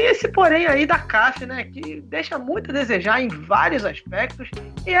 Mas tem esse porém aí da CAF, né? Que deixa muito a desejar em vários aspectos.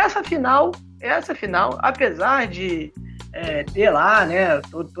 E essa final, apesar de ter lá, né,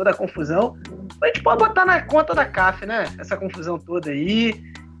 toda a confusão, a gente pode botar na conta da CAF, né? Essa confusão toda aí.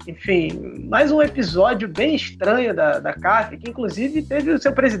 Enfim, mais um episódio bem estranho da CAF, que inclusive teve o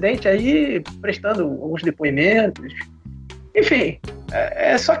seu presidente aí prestando alguns depoimentos. Enfim,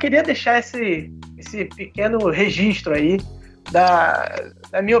 só queria deixar esse pequeno registro aí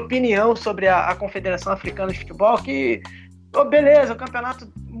da minha opinião sobre a Confederação Africana de Futebol, que, beleza, o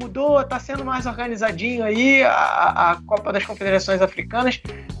campeonato mudou, está sendo mais organizadinho aí, a Copa das Confederações Africanas,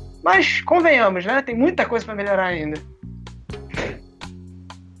 mas convenhamos, né? Tem muita coisa para melhorar ainda.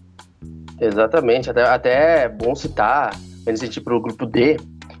 Exatamente, até é bom citar, antes de ir para o grupo D,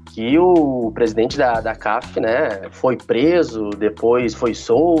 que o presidente da CAF, né, foi preso, depois foi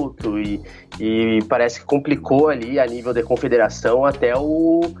solto e parece que complicou ali a nível da confederação até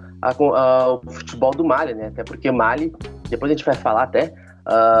o futebol do Mali, né, até porque Mali, depois a gente vai falar até,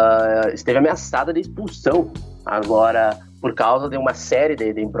 esteve ameaçada de expulsão agora por causa de uma série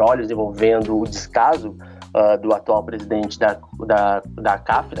de imbróglios envolvendo o descaso do atual presidente da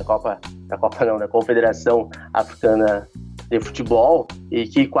CAF, da Confederação Africana de Futebol, e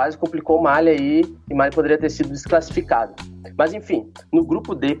que quase complicou o Mali aí, e Mali poderia ter sido desclassificado. Mas enfim, no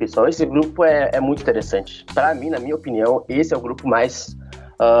grupo D, pessoal, esse grupo é muito interessante. Para mim, na minha opinião, esse é o grupo mais,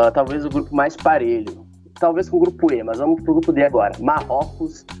 talvez o grupo mais parelho. Talvez com o grupo E, mas vamos pro grupo D agora.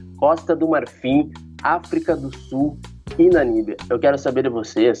 Marrocos, Costa do Marfim, África do Sul e Namíbia. Eu quero saber de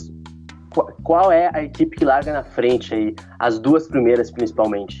vocês, qual é a equipe que larga na frente aí, as duas primeiras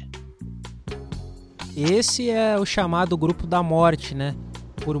principalmente? Esse é o chamado grupo da morte, né?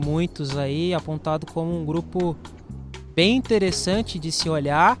 Por muitos aí, apontado como um grupo bem interessante de se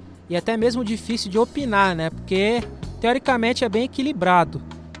olhar e até mesmo difícil de opinar, né? Porque teoricamente é bem equilibrado.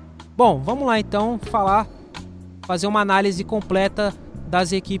 Bom, vamos lá então fazer uma análise completa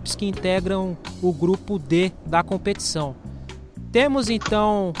das equipes que integram o grupo D da competição. Temos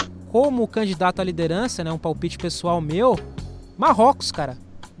então como candidato à liderança, né, um palpite pessoal meu, Marrocos, cara.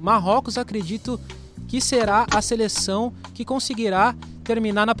 Marrocos, acredito que será a seleção que conseguirá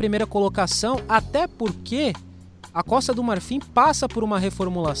terminar na primeira colocação, até porque a Costa do Marfim passa por uma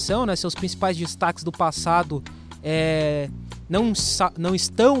reformulação, né? Seus principais destaques do passado não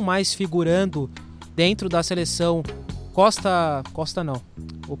estão mais figurando dentro da seleção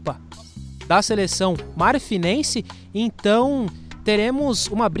da seleção marfinense, então teremos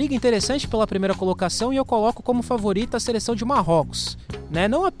uma briga interessante pela primeira colocação e eu coloco como favorita a seleção de Marrocos, né?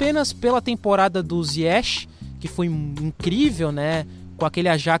 Não apenas pela temporada do Ziyech, que foi incrível, né? Com aquele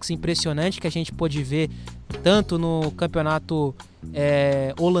Ajax impressionante que a gente pôde ver tanto no campeonato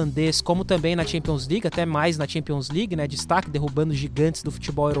holandês, como também na Champions League, até mais na Champions League, né? Destaque, derrubando gigantes do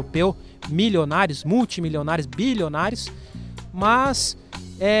futebol europeu, milionários, multimilionários, bilionários. Mas,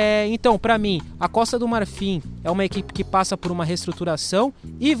 então, para mim, a Costa do Marfim é uma equipe que passa por uma reestruturação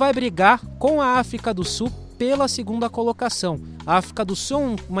e vai brigar com a África do Sul pela segunda colocação. A África do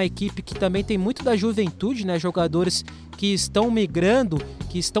Sul é uma equipe que também tem muito da juventude, né? Jogadores que estão migrando,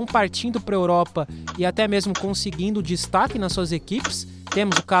 que estão partindo para a Europa e até mesmo conseguindo destaque nas suas equipes.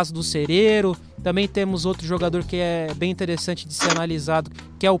 Temos o caso do Cereiro, também temos outro jogador que é bem interessante de ser analisado,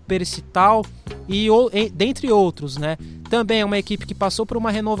 que é o Percital, e dentre outros, né? Também é uma equipe que passou por uma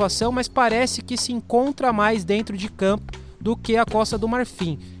renovação, mas parece que se encontra mais dentro de campo do que a Costa do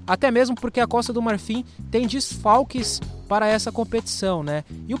Marfim. Até mesmo porque a Costa do Marfim tem desfalques para essa competição, né?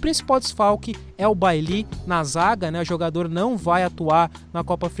 E o principal desfalque é o Bailly na zaga, né? O jogador não vai atuar na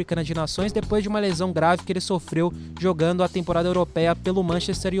Copa Africana de Nações depois de uma lesão grave que ele sofreu jogando a temporada europeia pelo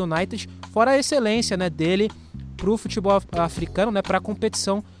Manchester United, fora a excelência, né, dele para o futebol africano, né, para a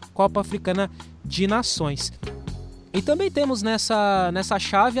competição Copa Africana de Nações. E também temos nessa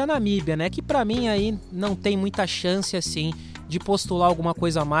chave a Namíbia, né? Que para mim aí não tem muita chance assim de postular alguma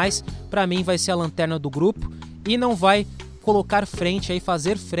coisa a mais. Para mim vai ser a lanterna do grupo e não vai colocar frente aí,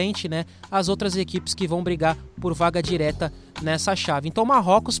 fazer frente, né, às outras equipes que vão brigar por vaga direta nessa chave. Então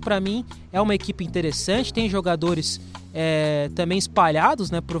Marrocos para mim é uma equipe interessante, tem jogadores também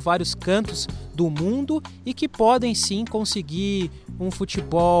espalhados, né, por vários cantos do mundo e que podem sim conseguir um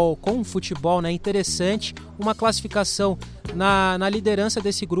futebol, né, interessante, uma classificação na liderança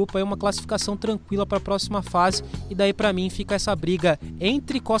desse grupo, aí uma classificação tranquila para a próxima fase, e daí para mim fica essa briga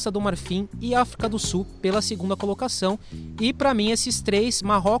entre Costa do Marfim e África do Sul pela segunda colocação, e para mim esses três,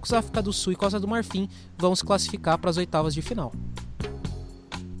 Marrocos, África do Sul e Costa do Marfim, vão se classificar para as oitavas de final.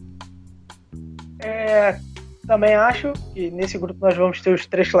 Também acho que nesse grupo nós vamos ter os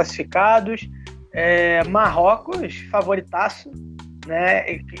três classificados. Marrocos, favoritaço,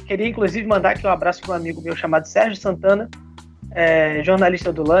 né? Queria inclusive mandar aqui um abraço para um amigo meu chamado Sérgio Santana,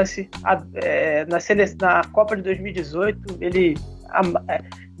 jornalista do Lance. Na Copa de 2018 ele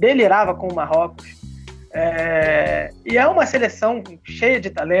delirava com o Marrocos, e é uma seleção cheia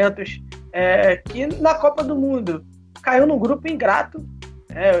de talentos, que na Copa do Mundo caiu num grupo ingrato.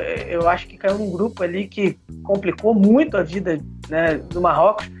 Eu acho que caiu num grupo ali que complicou muito a vida, né, do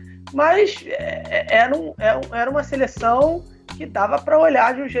Marrocos, mas era uma seleção que dava para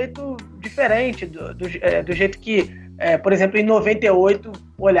olhar de um jeito diferente, do jeito que, por exemplo, em 98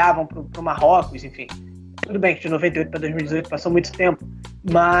 olhavam para o Marrocos, enfim. Tudo bem que de 98 para 2018 passou muito tempo,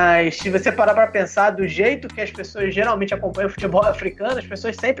 mas se você parar para pensar do jeito que as pessoas geralmente acompanham o futebol africano, as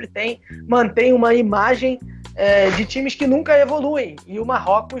pessoas sempre mantêm uma imagem de times que nunca evoluem, e o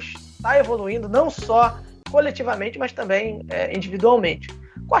Marrocos está evoluindo não só coletivamente, mas também individualmente.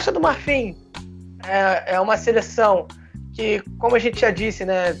 Costa do Marfim é uma seleção que, como a gente já disse,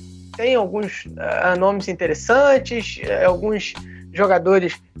 né, tem alguns nomes interessantes, alguns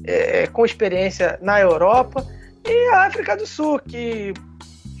jogadores com experiência na Europa, e a África do Sul, que,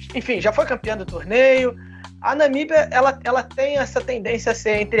 enfim, já foi campeã do torneio. A Namíbia, ela tem essa tendência a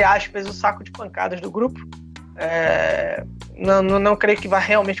ser, entre aspas, o saco de pancadas do grupo. Não creio que vai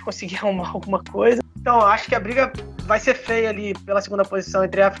realmente conseguir arrumar alguma coisa. Então, acho que a briga vai ser feia ali pela segunda posição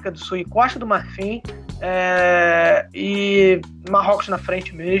entre África do Sul e Costa do Marfim, e Marrocos na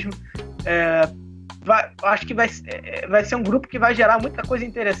frente mesmo. Acho que vai ser um grupo que vai gerar muita coisa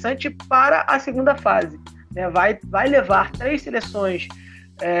interessante para a segunda fase, né? Vai levar três seleções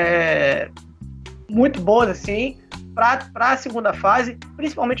muito boas assim para a segunda fase,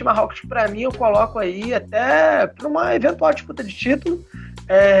 principalmente Marrocos. Para mim, eu coloco aí até para uma eventual disputa de título,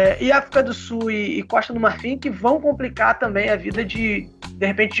 e África do Sul e Costa do Marfim, que vão complicar também a vida de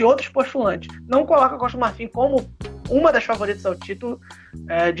repente, de outros postulantes. Não coloco a Costa do Marfim como uma das favoritas ao título,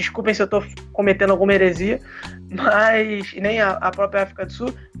 desculpem se eu estou cometendo alguma heresia, mas nem a própria África do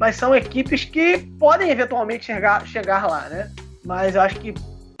Sul, mas são equipes que podem eventualmente chegar lá, né? Mas eu acho que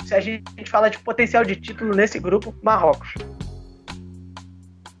se a gente fala de potencial de título nesse grupo, Marrocos.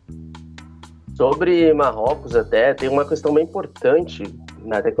 Sobre Marrocos até, tem uma questão bem importante,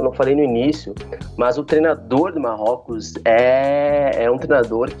 até que eu não falei no início, mas o treinador do Marrocos é um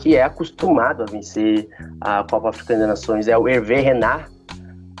treinador que é acostumado a vencer a Copa Africana de Nações, é o Hervé Renard,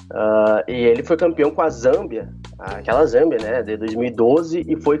 e ele foi campeão com a Zâmbia, aquela Zâmbia, né, de 2012,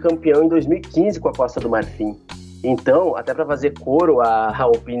 e foi campeão em 2015 com a Costa do Marfim. Então, até para fazer coro à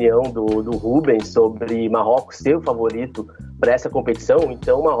opinião do Rubens sobre Marrocos ser o favorito para essa competição,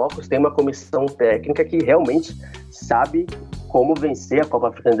 então o Marrocos tem uma comissão técnica que realmente sabe como vencer a Copa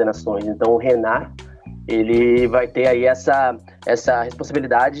Africana de Nações. Então o Renard ele vai ter aí essa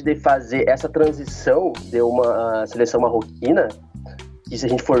responsabilidade de fazer essa transição de uma seleção marroquina, que se a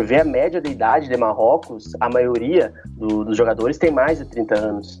gente for ver a média de idade de Marrocos, a maioria dos jogadores tem mais de 30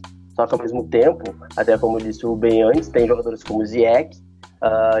 anos. Só que ao mesmo tempo, até como disse o bem antes, tem jogadores como o Ziyech,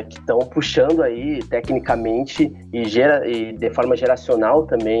 que estão puxando aí tecnicamente e de forma geracional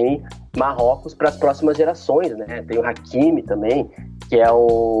também Marrocos para as próximas gerações, né? Tem o Hakimi também, que é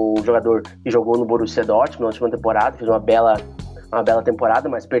o jogador que jogou no Borussia Dortmund na última temporada, fez uma bela temporada,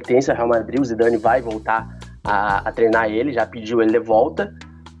 mas pertence ao Real Madrid. O Zidane vai voltar a treinar ele, já pediu ele de volta,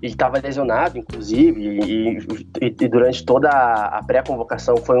 e estava lesionado, inclusive, e durante toda a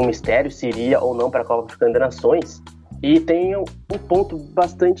pré-convocação foi um mistério se iria ou não para a Copa Africana de Nações. E tem um ponto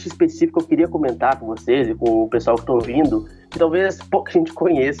bastante específico que eu queria comentar com vocês e com o pessoal que está ouvindo, que talvez pouca gente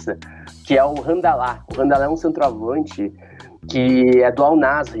conheça, que é o Randallah. O Randallah é um centroavante que é do Al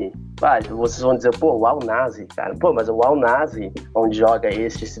Nassr. Vocês vão dizer, o Al Nassr, cara. Mas o Al Nassr, onde joga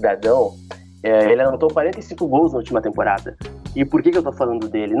este cidadão, ele anotou 45 gols na última temporada. E por que eu tô falando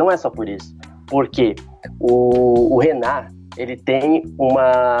dele? Não é só por isso. Porque o Renat, ele tem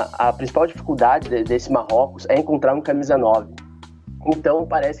a principal dificuldade desse Marrocos é encontrar um camisa 9. Então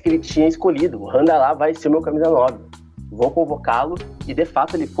parece que ele tinha escolhido, o Randallah vai ser meu camisa 9, vou convocá-lo, e de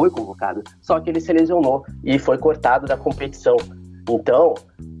fato ele foi convocado, só que ele se lesionou e foi cortado da competição. Então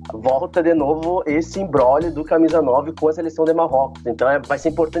volta de novo esse imbróglio do camisa 9 com a seleção de Marrocos. Então vai ser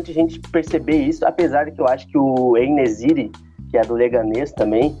importante a gente perceber isso, apesar de que eu acho que o En-Nesyri, que é do Leganés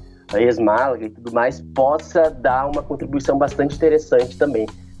também, ex-Málaga e tudo mais, possa dar uma contribuição bastante interessante também.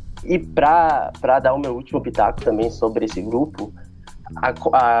 E para dar o meu último pitaco também sobre esse grupo,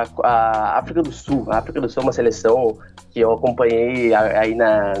 a África do Sul é uma seleção que eu acompanhei aí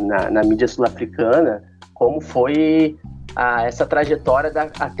na mídia sul-africana, como foi essa trajetória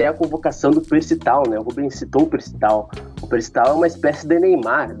até a convocação do Percival, né? O Rubens citou o Percival. O Percival é uma espécie de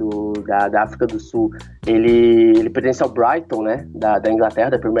Neymar da África do Sul. Ele pertence ao Brighton, né? Da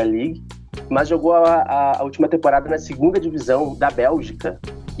Inglaterra, da Premier League, mas jogou a última temporada na segunda divisão da Bélgica.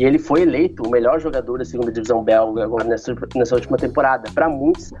 E ele foi eleito o melhor jogador da segunda divisão belga agora nessa última temporada. Para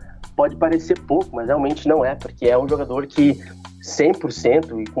muitos pode parecer pouco, mas realmente não é, porque é um jogador que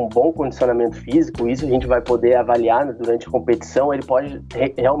 100% e com bom condicionamento físico, isso a gente vai poder avaliar durante a competição, ele pode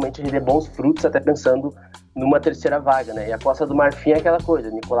realmente render bons frutos, até pensando numa terceira vaga, né? E a Costa do Marfim é aquela coisa,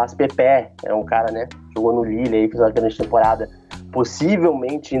 Nicolas Pepe é um cara, né? Jogou no Lille aí, fez uma grande temporada,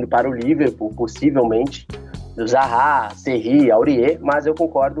 possivelmente indo para o Liverpool, possivelmente, do Zaha, Serri, Aurier, mas eu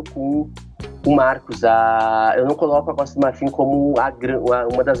concordo com o Marcos. Eu não coloco a Costa do Marfim como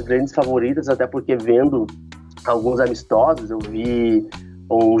uma das grandes favoritas, até porque vendo alguns amistosos, eu vi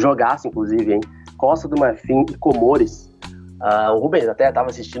um jogaço, inclusive, hein? Costa do Marfim e Comores. O Rubens até estava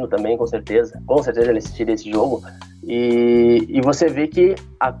assistindo também, com certeza ele assistiria esse jogo. E você vê que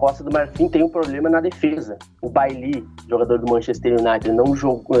a Costa do Marfim tem um problema na defesa. O Bailly, jogador do Manchester United,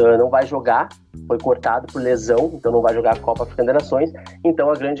 não vai jogar, foi cortado por lesão, então não vai jogar a Copa Africana de Nações.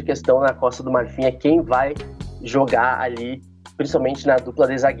 Então a grande questão na Costa do Marfim é quem vai jogar ali, principalmente na dupla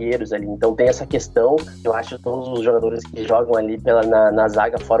de zagueiros ali. Então tem essa questão. Eu acho que todos os jogadores que jogam ali na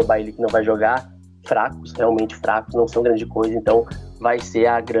zaga, fora o Bailly que não vai jogar, realmente fracos, não são grande coisa. Então vai ser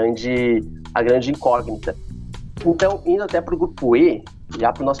a grande incógnita. Então, indo até para o grupo E,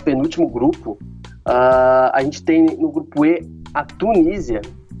 já para o nosso penúltimo grupo, a gente tem no grupo E a Tunísia,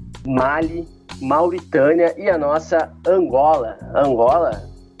 Mali, Mauritânia e a nossa Angola. Angola,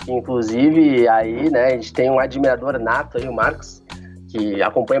 que inclusive aí, né, a gente tem um admirador nato aí, o Marcos, que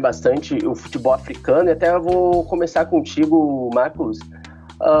acompanha bastante o futebol africano. E até eu vou começar contigo, Marcos.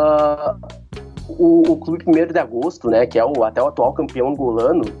 O clube 1º de agosto, né, que é até o atual campeão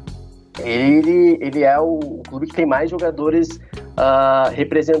angolano, ele é o clube que tem mais jogadores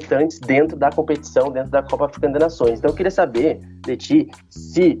representantes dentro da competição, dentro da Copa Africana de Nações. Então eu queria saber de ti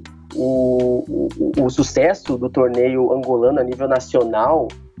se o sucesso do torneio angolano a nível nacional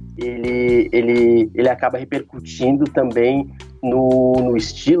ele acaba repercutindo também no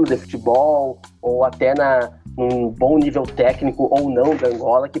estilo de futebol, ou até num bom nível técnico ou não da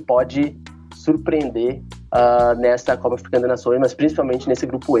Angola, que pode surpreender nessa Copa Africana de Nações, mas principalmente nesse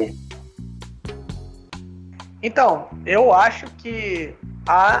grupo E. Então, eu acho que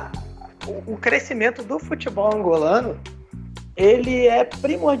o crescimento do futebol angolano, ele é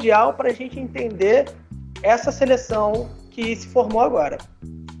primordial para a gente entender essa seleção que se formou agora.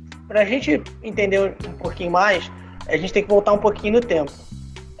 Para a gente entender um pouquinho mais, a gente tem que voltar um pouquinho no tempo.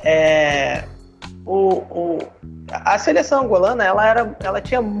 A seleção angolana, ela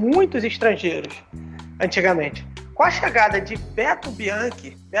tinha muitos estrangeiros antigamente. com a chegada de Beto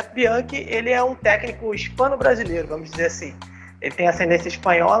Bianchi, ele é um técnico hispano-brasileiro, vamos dizer assim. Ele tem ascendência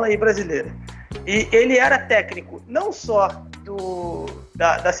espanhola e brasileira. E ele era técnico não só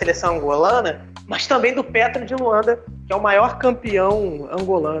da seleção angolana, mas também do Petro de Luanda, que é o maior campeão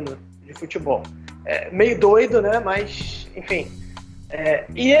angolano de futebol. Meio doido, né? Mas, enfim.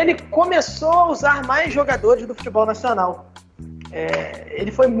 E ele começou a usar mais jogadores do futebol nacional.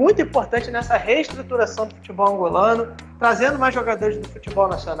 Ele foi muito importante nessa reestruturação do futebol angolano, trazendo mais jogadores do futebol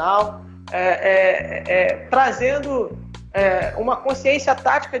nacional, trazendo uma consciência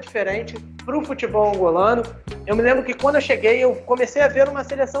tática diferente para o futebol angolano. Eu me lembro que quando eu cheguei, eu comecei a ver uma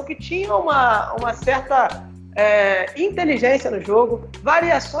seleção que tinha uma certa inteligência no jogo,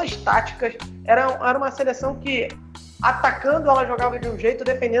 variações táticas. Era uma seleção que, atacando, ela jogava de um jeito,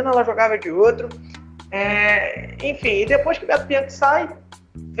 defendendo, ela jogava de outro. Enfim, e depois que o Beto Bianchi sai,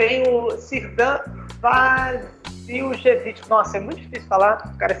 vem o Sirdan Vasiljevic. Nossa, é muito difícil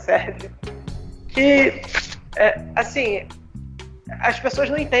falar, o cara é sérvio. Que, assim, as pessoas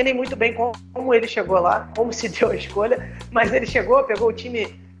não entendem muito bem como ele chegou lá, como se deu a escolha, mas ele chegou, pegou o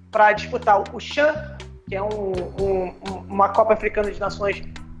time para disputar o CHAN, que é uma Copa Africana de Nações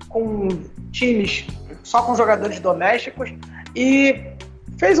com times só com jogadores domésticos, e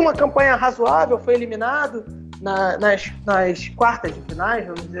fez uma campanha razoável, foi eliminado nas quartas de finais,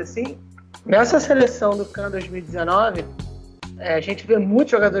 vamos dizer assim. Nessa seleção do CAN 2019, a gente vê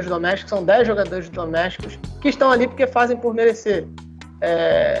muitos jogadores domésticos, são 10 jogadores domésticos que estão ali porque fazem por merecer.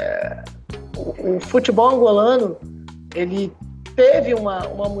 O futebol angolano, ele teve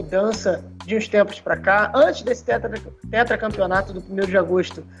uma mudança de uns tempos para cá. Antes desse tetracampeonato do 1º de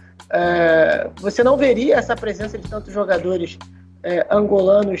agosto, você não veria essa presença de tantos jogadores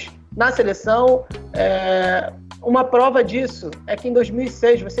angolanos na seleção. Uma prova disso é que em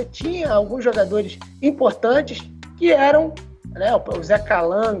 2006 você tinha alguns jogadores importantes que eram, o Zé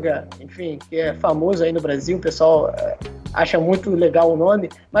Calanga, enfim, que é famoso aí no Brasil, o pessoal acha muito legal o nome,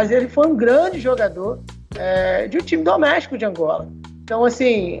 mas ele foi um grande jogador de um time doméstico de Angola. Então,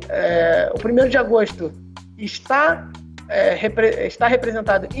 assim, o 1º de agosto está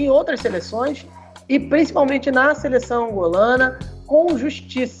representado em outras seleções, e principalmente na seleção angolana, com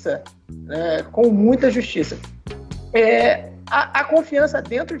justiça, com muita justiça. A confiança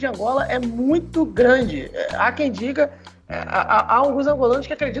dentro de Angola é muito grande. Há quem diga, há alguns angolanos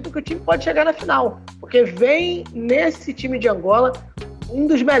que acreditam que o time pode chegar na final, porque vem nesse time de Angola um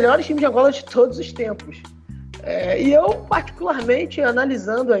dos melhores times de Angola de todos os tempos. E eu, particularmente,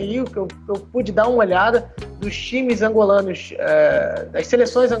 analisando aí o que eu pude dar uma olhada dos times angolanos, das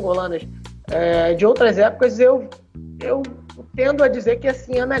seleções angolanas de outras épocas, eu tendo a dizer que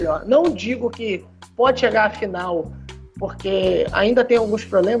assim é melhor. Não digo que pode chegar à final, porque ainda tem alguns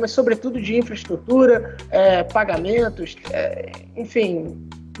problemas, sobretudo de infraestrutura, pagamentos, enfim,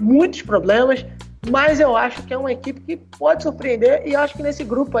 muitos problemas, mas eu acho que é uma equipe que pode surpreender, e acho que nesse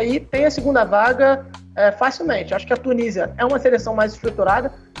grupo aí tem a segunda vaga facilmente. Acho que a Tunísia é uma seleção mais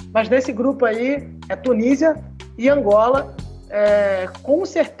estruturada, mas nesse grupo aí é Tunísia e Angola, com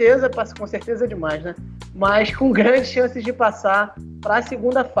certeza demais, né? Mas com grandes chances de passar para a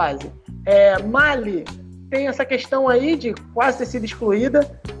segunda fase. Mali tem essa questão aí de quase ter sido excluída.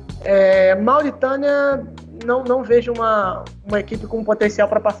 Mauritânia, não vejo uma equipe com potencial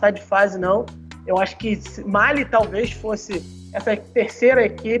para passar de fase, não. Eu acho que Mali talvez fosse essa terceira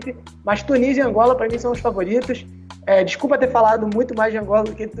equipe, mas Tunísia e Angola, para mim, são os favoritos. Desculpa ter falado muito mais de Angola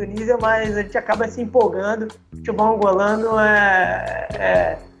do que de Tunísia, mas a gente acaba se empolgando. O futebol angolano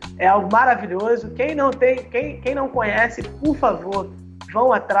é algo maravilhoso. Quem não conhece, por favor,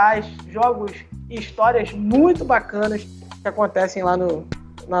 vão atrás. Jogos e histórias muito bacanas que acontecem lá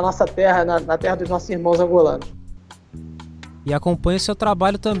na nossa terra, na terra dos nossos irmãos angolanos. E acompanhe o seu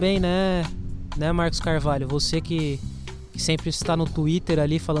trabalho também, né, Marcus Carvalho? Você que sempre está no Twitter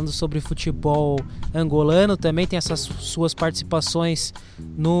ali falando sobre futebol angolano, também tem essas suas participações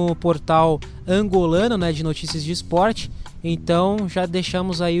no portal angolano, né, de notícias de esporte. Então já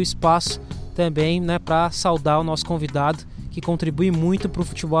deixamos aí o espaço também, né, para saudar o nosso convidado, que contribui muito para o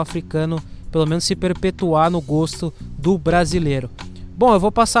futebol africano, pelo menos se perpetuar no gosto do brasileiro. Bom, eu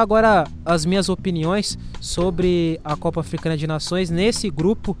vou passar agora as minhas opiniões sobre a Copa Africana de Nações nesse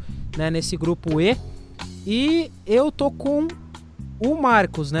grupo, né, nesse grupo E. E eu tô com o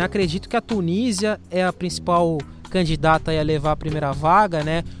Marcos, né? Acredito que a Tunísia é a principal candidata a levar a primeira vaga,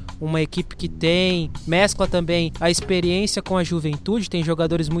 né? Uma equipe que mescla também a experiência com a juventude, tem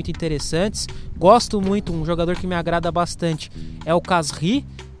jogadores muito interessantes. Gosto muito, um jogador que me agrada bastante é o Casri,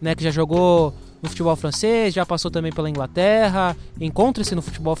 né? Que já jogou no futebol francês, já passou também pela Inglaterra, encontra-se no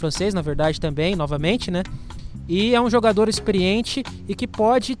futebol francês, na verdade, também, novamente, né? e é um jogador experiente e que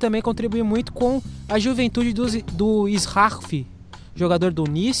pode também contribuir muito com a juventude do Israf, jogador do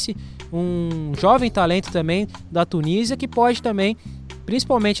Nice, um jovem talento também da Tunísia, que pode também,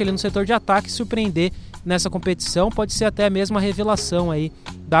 principalmente ali no setor de ataque, surpreender nessa competição, pode ser até mesmo a revelação aí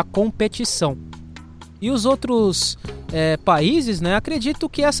da competição. E os outros países, né, acredito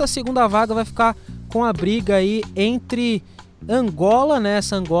que essa segunda vaga vai ficar com a briga aí entre Angola, né,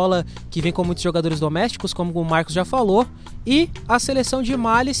 essa Angola que vem com muitos jogadores domésticos, como o Marcos já falou, e a seleção de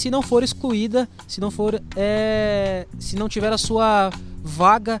Mali, se não for excluída, se não tiver a sua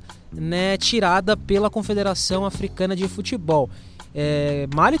vaga, né, tirada pela Confederação Africana de Futebol.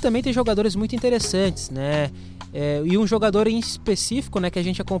 Mali também tem jogadores muito interessantes, né? E um jogador em específico, né, que a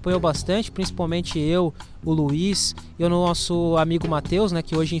gente acompanhou bastante, principalmente eu, o Luiz e o nosso amigo Matheus, né,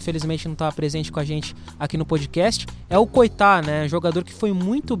 que hoje infelizmente não está presente com a gente aqui no podcast, é o Coitá, né, jogador que foi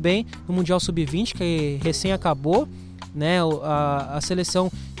muito bem no Mundial Sub-20, que recém acabou, né, a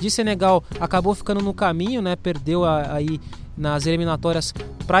seleção de Senegal acabou ficando no caminho, né, perdeu aí nas eliminatórias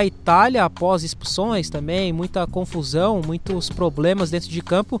para a Itália após expulsões também, muita confusão, muitos problemas dentro de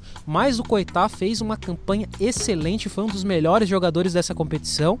campo, mas o Coitá fez uma campanha excelente, foi um dos melhores jogadores dessa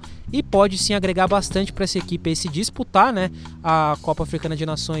competição e pode sim agregar bastante para essa equipe e se disputar, né, a Copa Africana de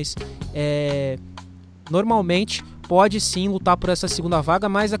Nações. Normalmente pode sim lutar por essa segunda vaga,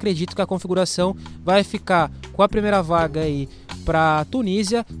 mas acredito que a configuração vai ficar com a primeira vaga aí para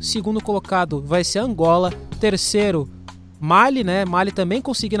Tunísia, segundo colocado vai ser Angola, terceiro Mali, né? Mali também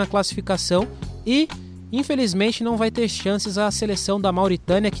conseguindo a classificação e infelizmente não vai ter chances a seleção da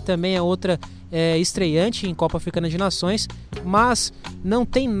Mauritânia, que também é outra estreante em Copa Africana de Nações, mas não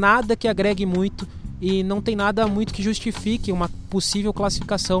tem nada que agregue muito e não tem nada muito que justifique uma possível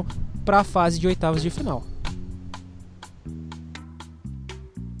classificação para a fase de oitavas de final.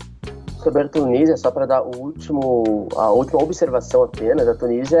 Sobre a Tunísia, só para dar a última observação apenas, a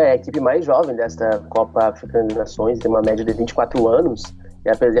Tunísia é a equipe mais jovem desta Copa Africana de Nações, tem uma média de 24 anos, e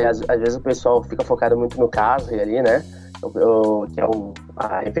às vezes o pessoal fica focado muito no Casri ali, né, que é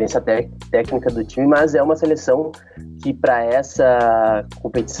a referência técnica do time, mas é uma seleção que para essa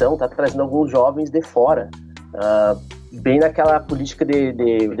competição está trazendo alguns jovens de fora, bem naquela política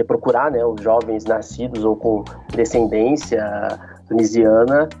de procurar, né, os jovens nascidos ou com descendência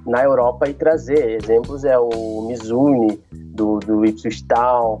tunisiana na Europa e trazer. Exemplos é o Mizuni, do Ipswich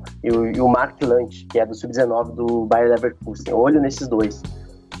Town, e o Mark Lange, que é do Sub-19 do Bayer Leverkusen. Olho nesses dois.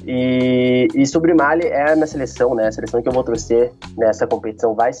 E sobre Mali, é a minha seleção, né? A seleção que eu vou torcer nessa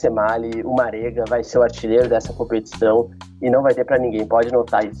competição vai ser Mali. O Marega vai ser o artilheiro dessa competição e não vai ter para ninguém, pode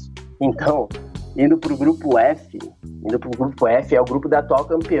notar isso. Então, indo para o grupo F, é o grupo da atual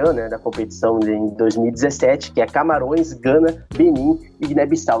campeã, né, da competição em 2017, que é Camarões, Gana, Benin e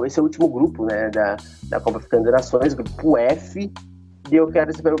Guiné-Bissau. Esse é o último grupo, né, da Copa Africana de Nações, grupo F, e eu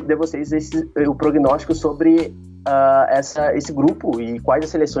quero saber de vocês o prognóstico sobre esse grupo e quais as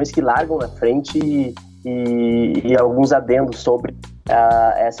seleções que largam na frente e alguns adendos sobre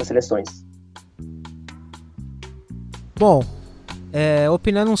essas seleções. Bom,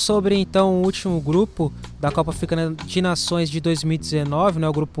 opinando sobre então o último grupo da Copa Africana de Nações de 2019, né,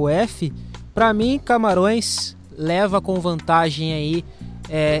 o grupo F, para mim Camarões leva com vantagem aí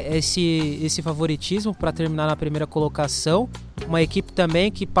esse favoritismo para terminar na primeira colocação, uma equipe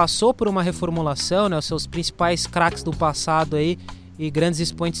também que passou por uma reformulação, né, os seus principais craques do passado aí e grandes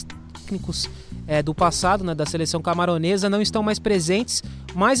expoentes técnicos do passado, né, da seleção camaronesa não estão mais presentes,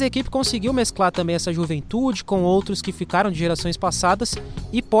 mas a equipe conseguiu mesclar também essa juventude com outros que ficaram de gerações passadas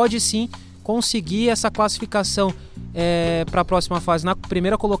e pode sim conseguir essa classificação para a próxima fase na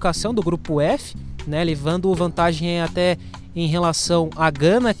primeira colocação do grupo F, né, levando vantagem até em relação à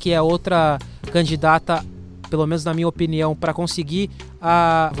Gana, que é outra candidata, pelo menos na minha opinião, para conseguir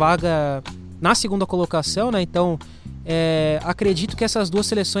a vaga na segunda colocação, né? Então acredito que essas duas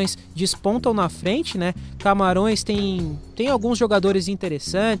seleções despontam na frente, né? Camarões tem alguns jogadores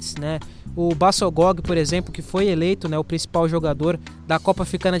interessantes, né? O Bassogog, por exemplo, que foi eleito, né, o principal jogador da Copa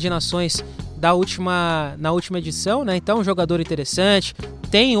Africana de Nações na última edição, né? Então um jogador interessante.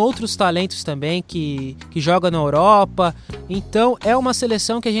 Tem outros talentos também que jogam na Europa. Então é uma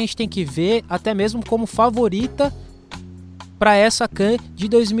seleção que a gente tem que ver até mesmo como favorita para essa CAN de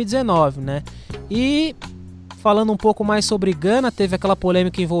 2019, né? E falando um pouco mais sobre Gana, teve aquela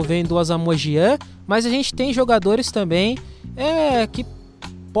polêmica envolvendo o Asamoah Gyan, mas a gente tem jogadores também que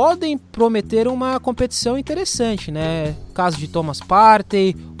podem prometer uma competição interessante, né? Caso de Thomas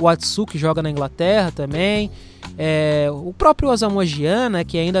Partey, o Atsu, que joga na Inglaterra também, o próprio Asamoah Gyan, né,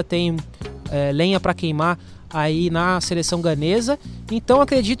 que ainda tem lenha para queimar aí na seleção ganesa. Então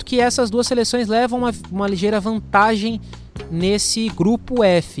acredito que essas duas seleções levam uma ligeira vantagem nesse grupo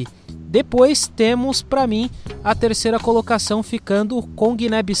F. Depois temos, para mim, a terceira colocação ficando com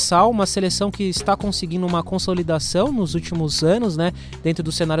Guiné-Bissau, uma seleção que está conseguindo uma consolidação nos últimos anos, né, dentro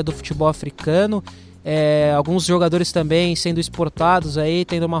do cenário do futebol africano. Alguns jogadores também sendo exportados, aí,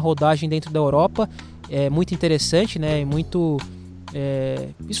 tendo uma rodagem dentro da Europa. É muito interessante, né,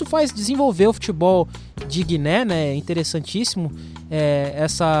 isso faz desenvolver o futebol de Guiné, né, interessantíssimo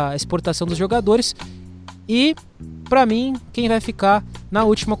essa exportação dos jogadores. E, para mim, quem vai ficar na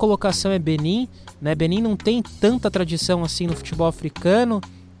última colocação é Benin, né? Benin não tem tanta tradição assim no futebol africano,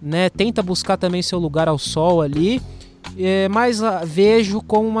 né? Tenta buscar também seu lugar ao sol ali, mas vejo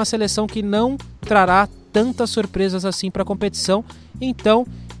como uma seleção que não trará tantas surpresas assim para a competição. Então,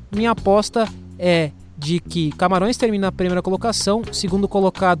 minha aposta é de que Camarões termina a primeira colocação, segundo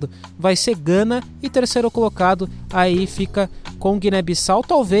colocado vai ser Gana e terceiro colocado aí fica com Guiné-Bissau,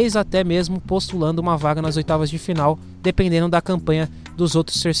 talvez até mesmo postulando uma vaga nas oitavas de final, dependendo da campanha dos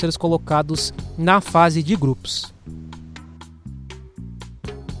outros terceiros colocados na fase de grupos.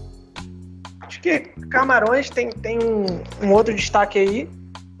 Acho que Camarões tem um outro destaque aí,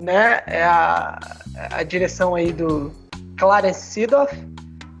 né? É a direção aí do Clarence Seedorf.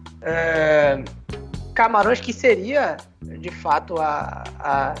 Camarões, que seria de fato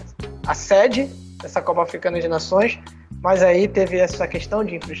a sede dessa Copa Africana de Nações, mas aí teve essa questão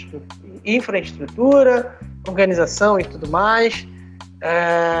de infraestrutura, organização e tudo mais.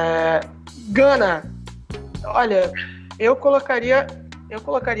 Gana, olha, eu colocaria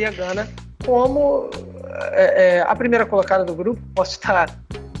Gana como a primeira colocada do grupo. Posso estar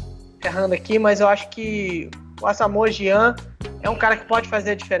errando aqui, mas eu acho que o Asamoah Gyan é um cara que pode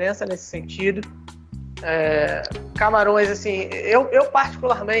fazer a diferença nesse sentido. Camarões, assim, eu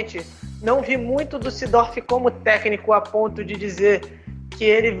particularmente não vi muito do Seedorf como técnico a ponto de dizer que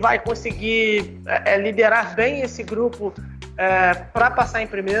ele vai conseguir liderar bem esse grupo para passar em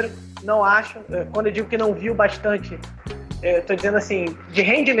primeiro. Não acho. Quando eu digo que não viu bastante, estou dizendo assim, de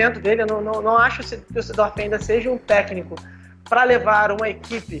rendimento dele, eu não acho que o Seedorf ainda seja um técnico para levar uma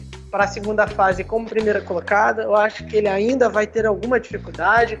equipe para a segunda fase como primeira colocada. Eu acho que ele ainda vai ter alguma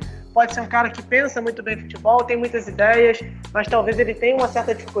dificuldade. Pode ser um cara que pensa muito bem futebol, tem muitas ideias, mas talvez ele tenha uma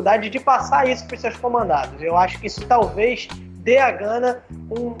certa dificuldade de passar isso para os seus comandados. Eu acho que isso talvez dê a Gana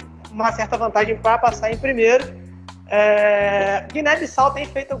uma certa vantagem para passar em primeiro. Guiné-Bissau tem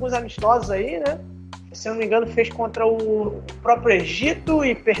feito alguns amistosos aí, né? Se eu não me engano, fez contra o próprio Egito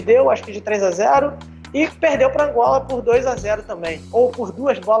e perdeu, acho que de 3-0, e perdeu para Angola por 2-0 também, ou por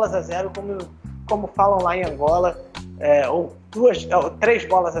 2-0, como falam lá em Angola. Ou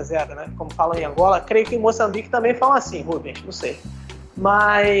 3-0, né? Como falam em Angola. Creio que em Moçambique também falam assim, Rubens, não sei.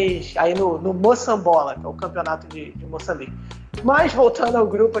 Mas aí no Moçambola, que é o campeonato de Moçambique. Mas voltando ao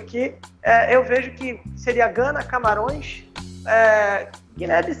grupo aqui, eu vejo que seria Gana, Camarões,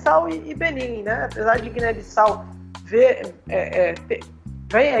 Guiné-Bissau e Benin, né? Apesar de Guiné-Bissau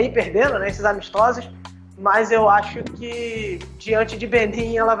vem aí perdendo, né, esses amistosos, mas eu acho que diante de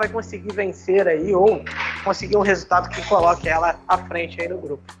Benin ela vai conseguir vencer aí, ou conseguir um resultado que coloque ela à frente aí no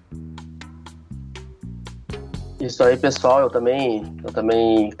grupo. Isso aí, pessoal, eu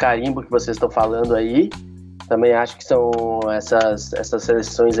também carimbo o que vocês estão falando aí. Também acho que são essas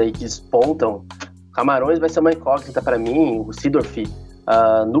seleções aí que despontam. Camarões vai ser uma incógnita para mim. O Seedorf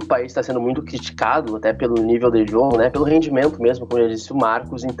no país está sendo muito criticado, até pelo nível de jogo, né, pelo rendimento mesmo, como já disse o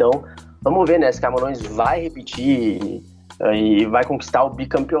Marcos. Então, vamos ver, né, se Camarões vai repetir e vai conquistar o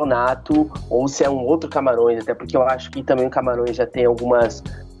bicampeonato, ou se é um outro Camarões, até porque eu acho que também o Camarões já tem alguns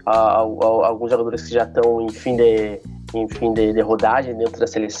jogadores que já estão em fim de rodagem dentro da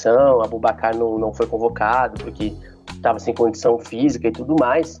seleção. Aboubacar não foi convocado porque estava sem condição física e tudo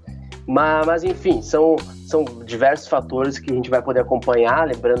mais. Mas enfim, são diversos fatores que a gente vai poder acompanhar.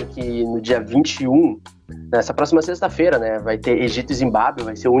 Lembrando que no dia 21, nessa próxima sexta-feira, né, vai ter Egito e Zimbábue,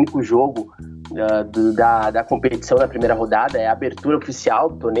 vai ser o único jogo da competição da primeira rodada. É a abertura oficial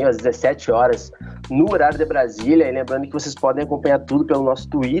do torneio às 17 horas no horário de Brasília. E lembrando que vocês podem acompanhar tudo pelo nosso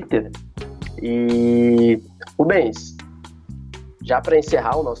Twitter. E, Rubens, já para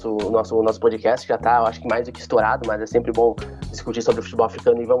encerrar o nosso podcast, já está, eu acho que mais do que estourado, mas é sempre bom discutir sobre o futebol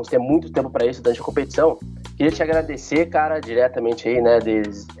africano e vamos ter muito tempo para isso durante a competição. Queria te agradecer, cara, diretamente aí, né,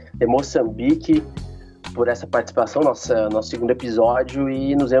 de Moçambique, por essa participação, nosso segundo episódio,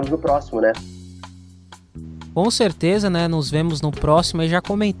 e nos vemos no próximo, né? Com certeza, né, nos vemos no próximo, e já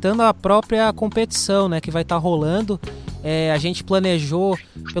comentando a própria competição, né, que vai estar rolando. A gente planejou,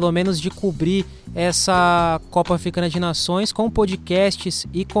 pelo menos, de cobrir essa Copa Africana de Nações com podcasts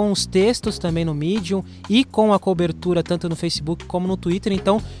e com os textos também no Medium e com a cobertura tanto no Facebook como no Twitter.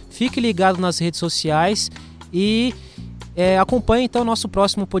 Então, fique ligado nas redes sociais e acompanhe então o nosso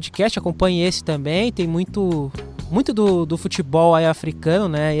próximo podcast, acompanhe esse também. Tem muito do futebol aí africano,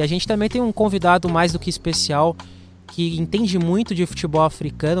 né? E a gente também tem um convidado mais do que especial que entende muito de futebol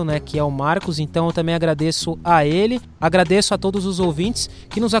africano, né, que é o Marcus. Então eu também agradeço a ele, agradeço a todos os ouvintes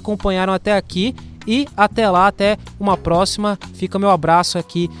que nos acompanharam até aqui e até lá, até uma próxima. Fica meu abraço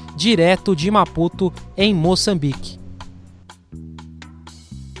aqui direto de Maputo, em Moçambique.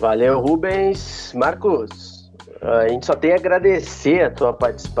 Valeu, Rubens. Marcos, a gente só tem a agradecer a tua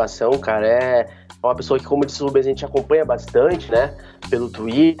participação, cara. É uma pessoa que, como disse o Rubens, a gente acompanha bastante, né, pelo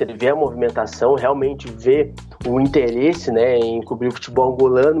Twitter, vê a movimentação, realmente vê o interesse, né, em cobrir o futebol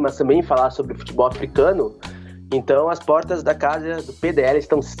angolano, mas também falar sobre o futebol africano. Então, as portas da casa do PDL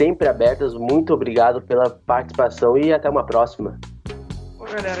estão sempre abertas. Muito obrigado pela participação e até uma próxima. Bom,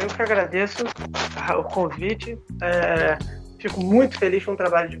 galera, eu que agradeço o convite. Fico muito feliz com o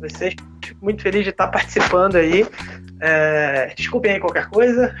trabalho de vocês. Fico muito feliz de estar participando aí. Desculpem aí qualquer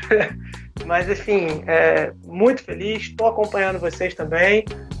coisa. Mas, enfim, muito feliz. Estou acompanhando vocês também.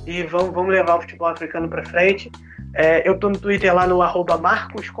 E vamos levar o futebol africano para frente. Eu estou no Twitter lá no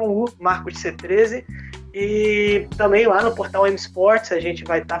 @Marcus, com U, MarcusC13. E também lá no portal MSport a gente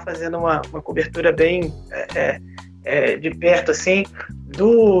vai estar fazendo uma cobertura bem de perto, assim,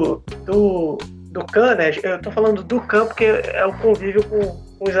 do CAN, né? Eu estou falando do CAN porque é o convívio com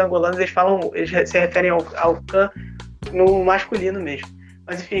os angolanos. Eles se referem ao CAN no masculino mesmo.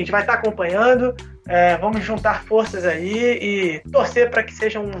 Mas enfim, a gente vai estar acompanhando. Vamos juntar forças aí e torcer para que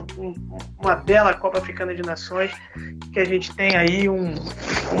seja uma bela Copa Africana de Nações, que a gente tenha aí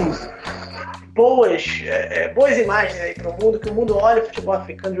boas imagens aí para o mundo, que o mundo olhe o futebol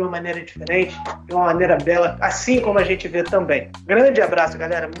africano de uma maneira diferente, de uma maneira bela, assim como a gente vê também. Grande abraço,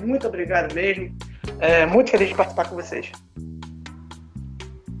 galera. Muito obrigado mesmo. Muito feliz de participar com vocês.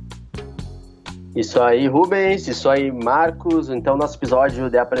 Isso aí, Rubens. Isso aí, Marcos. Então, nosso episódio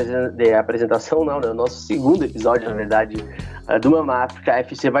de apresentação, nosso segundo episódio, na verdade, do Mama África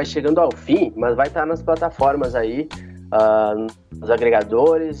FC vai chegando ao fim, mas vai estar nas plataformas aí, nos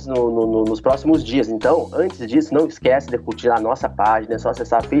agregadores, nos próximos dias. Então, antes disso, não esquece de curtir a nossa página. É só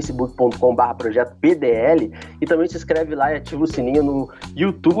acessar facebook.com/projeto-pdl e também se inscreve lá e ativa o sininho no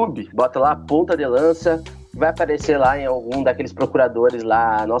YouTube. Bota lá Ponta de Lança. Vai aparecer lá em algum daqueles procuradores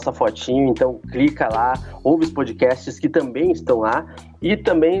lá a nossa fotinho, então clica lá, ouve os podcasts que também estão lá, e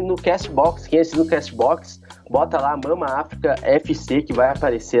também no Castbox. Quem assina no Castbox, bota lá Mama África FC, que vai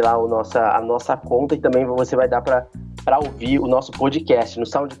aparecer lá a nossa conta, e também você vai dar para ouvir o nosso podcast no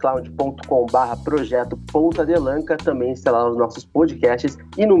soundcloud.com/projeto Ponta de Lança, também está lá os nossos podcasts,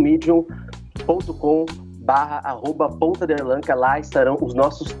 e no medium.com/@Ponta de Lança, lá estarão os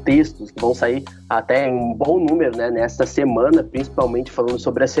nossos textos, que vão sair até um bom número, né, nesta semana, principalmente falando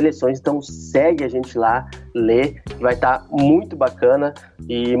sobre as seleções. Então segue a gente lá, lê, que vai estar muito bacana.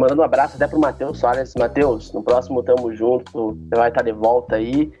 E mandando um abraço até pro Matheus Soares. Matheus, no próximo tamo junto, você vai estar de volta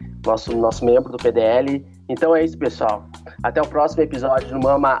aí, nosso membro do PDL. Então é isso, pessoal. Até o próximo episódio do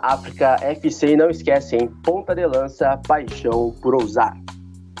Mama África FC. E não esquece, hein? Ponta de Lança, paixão por ousar.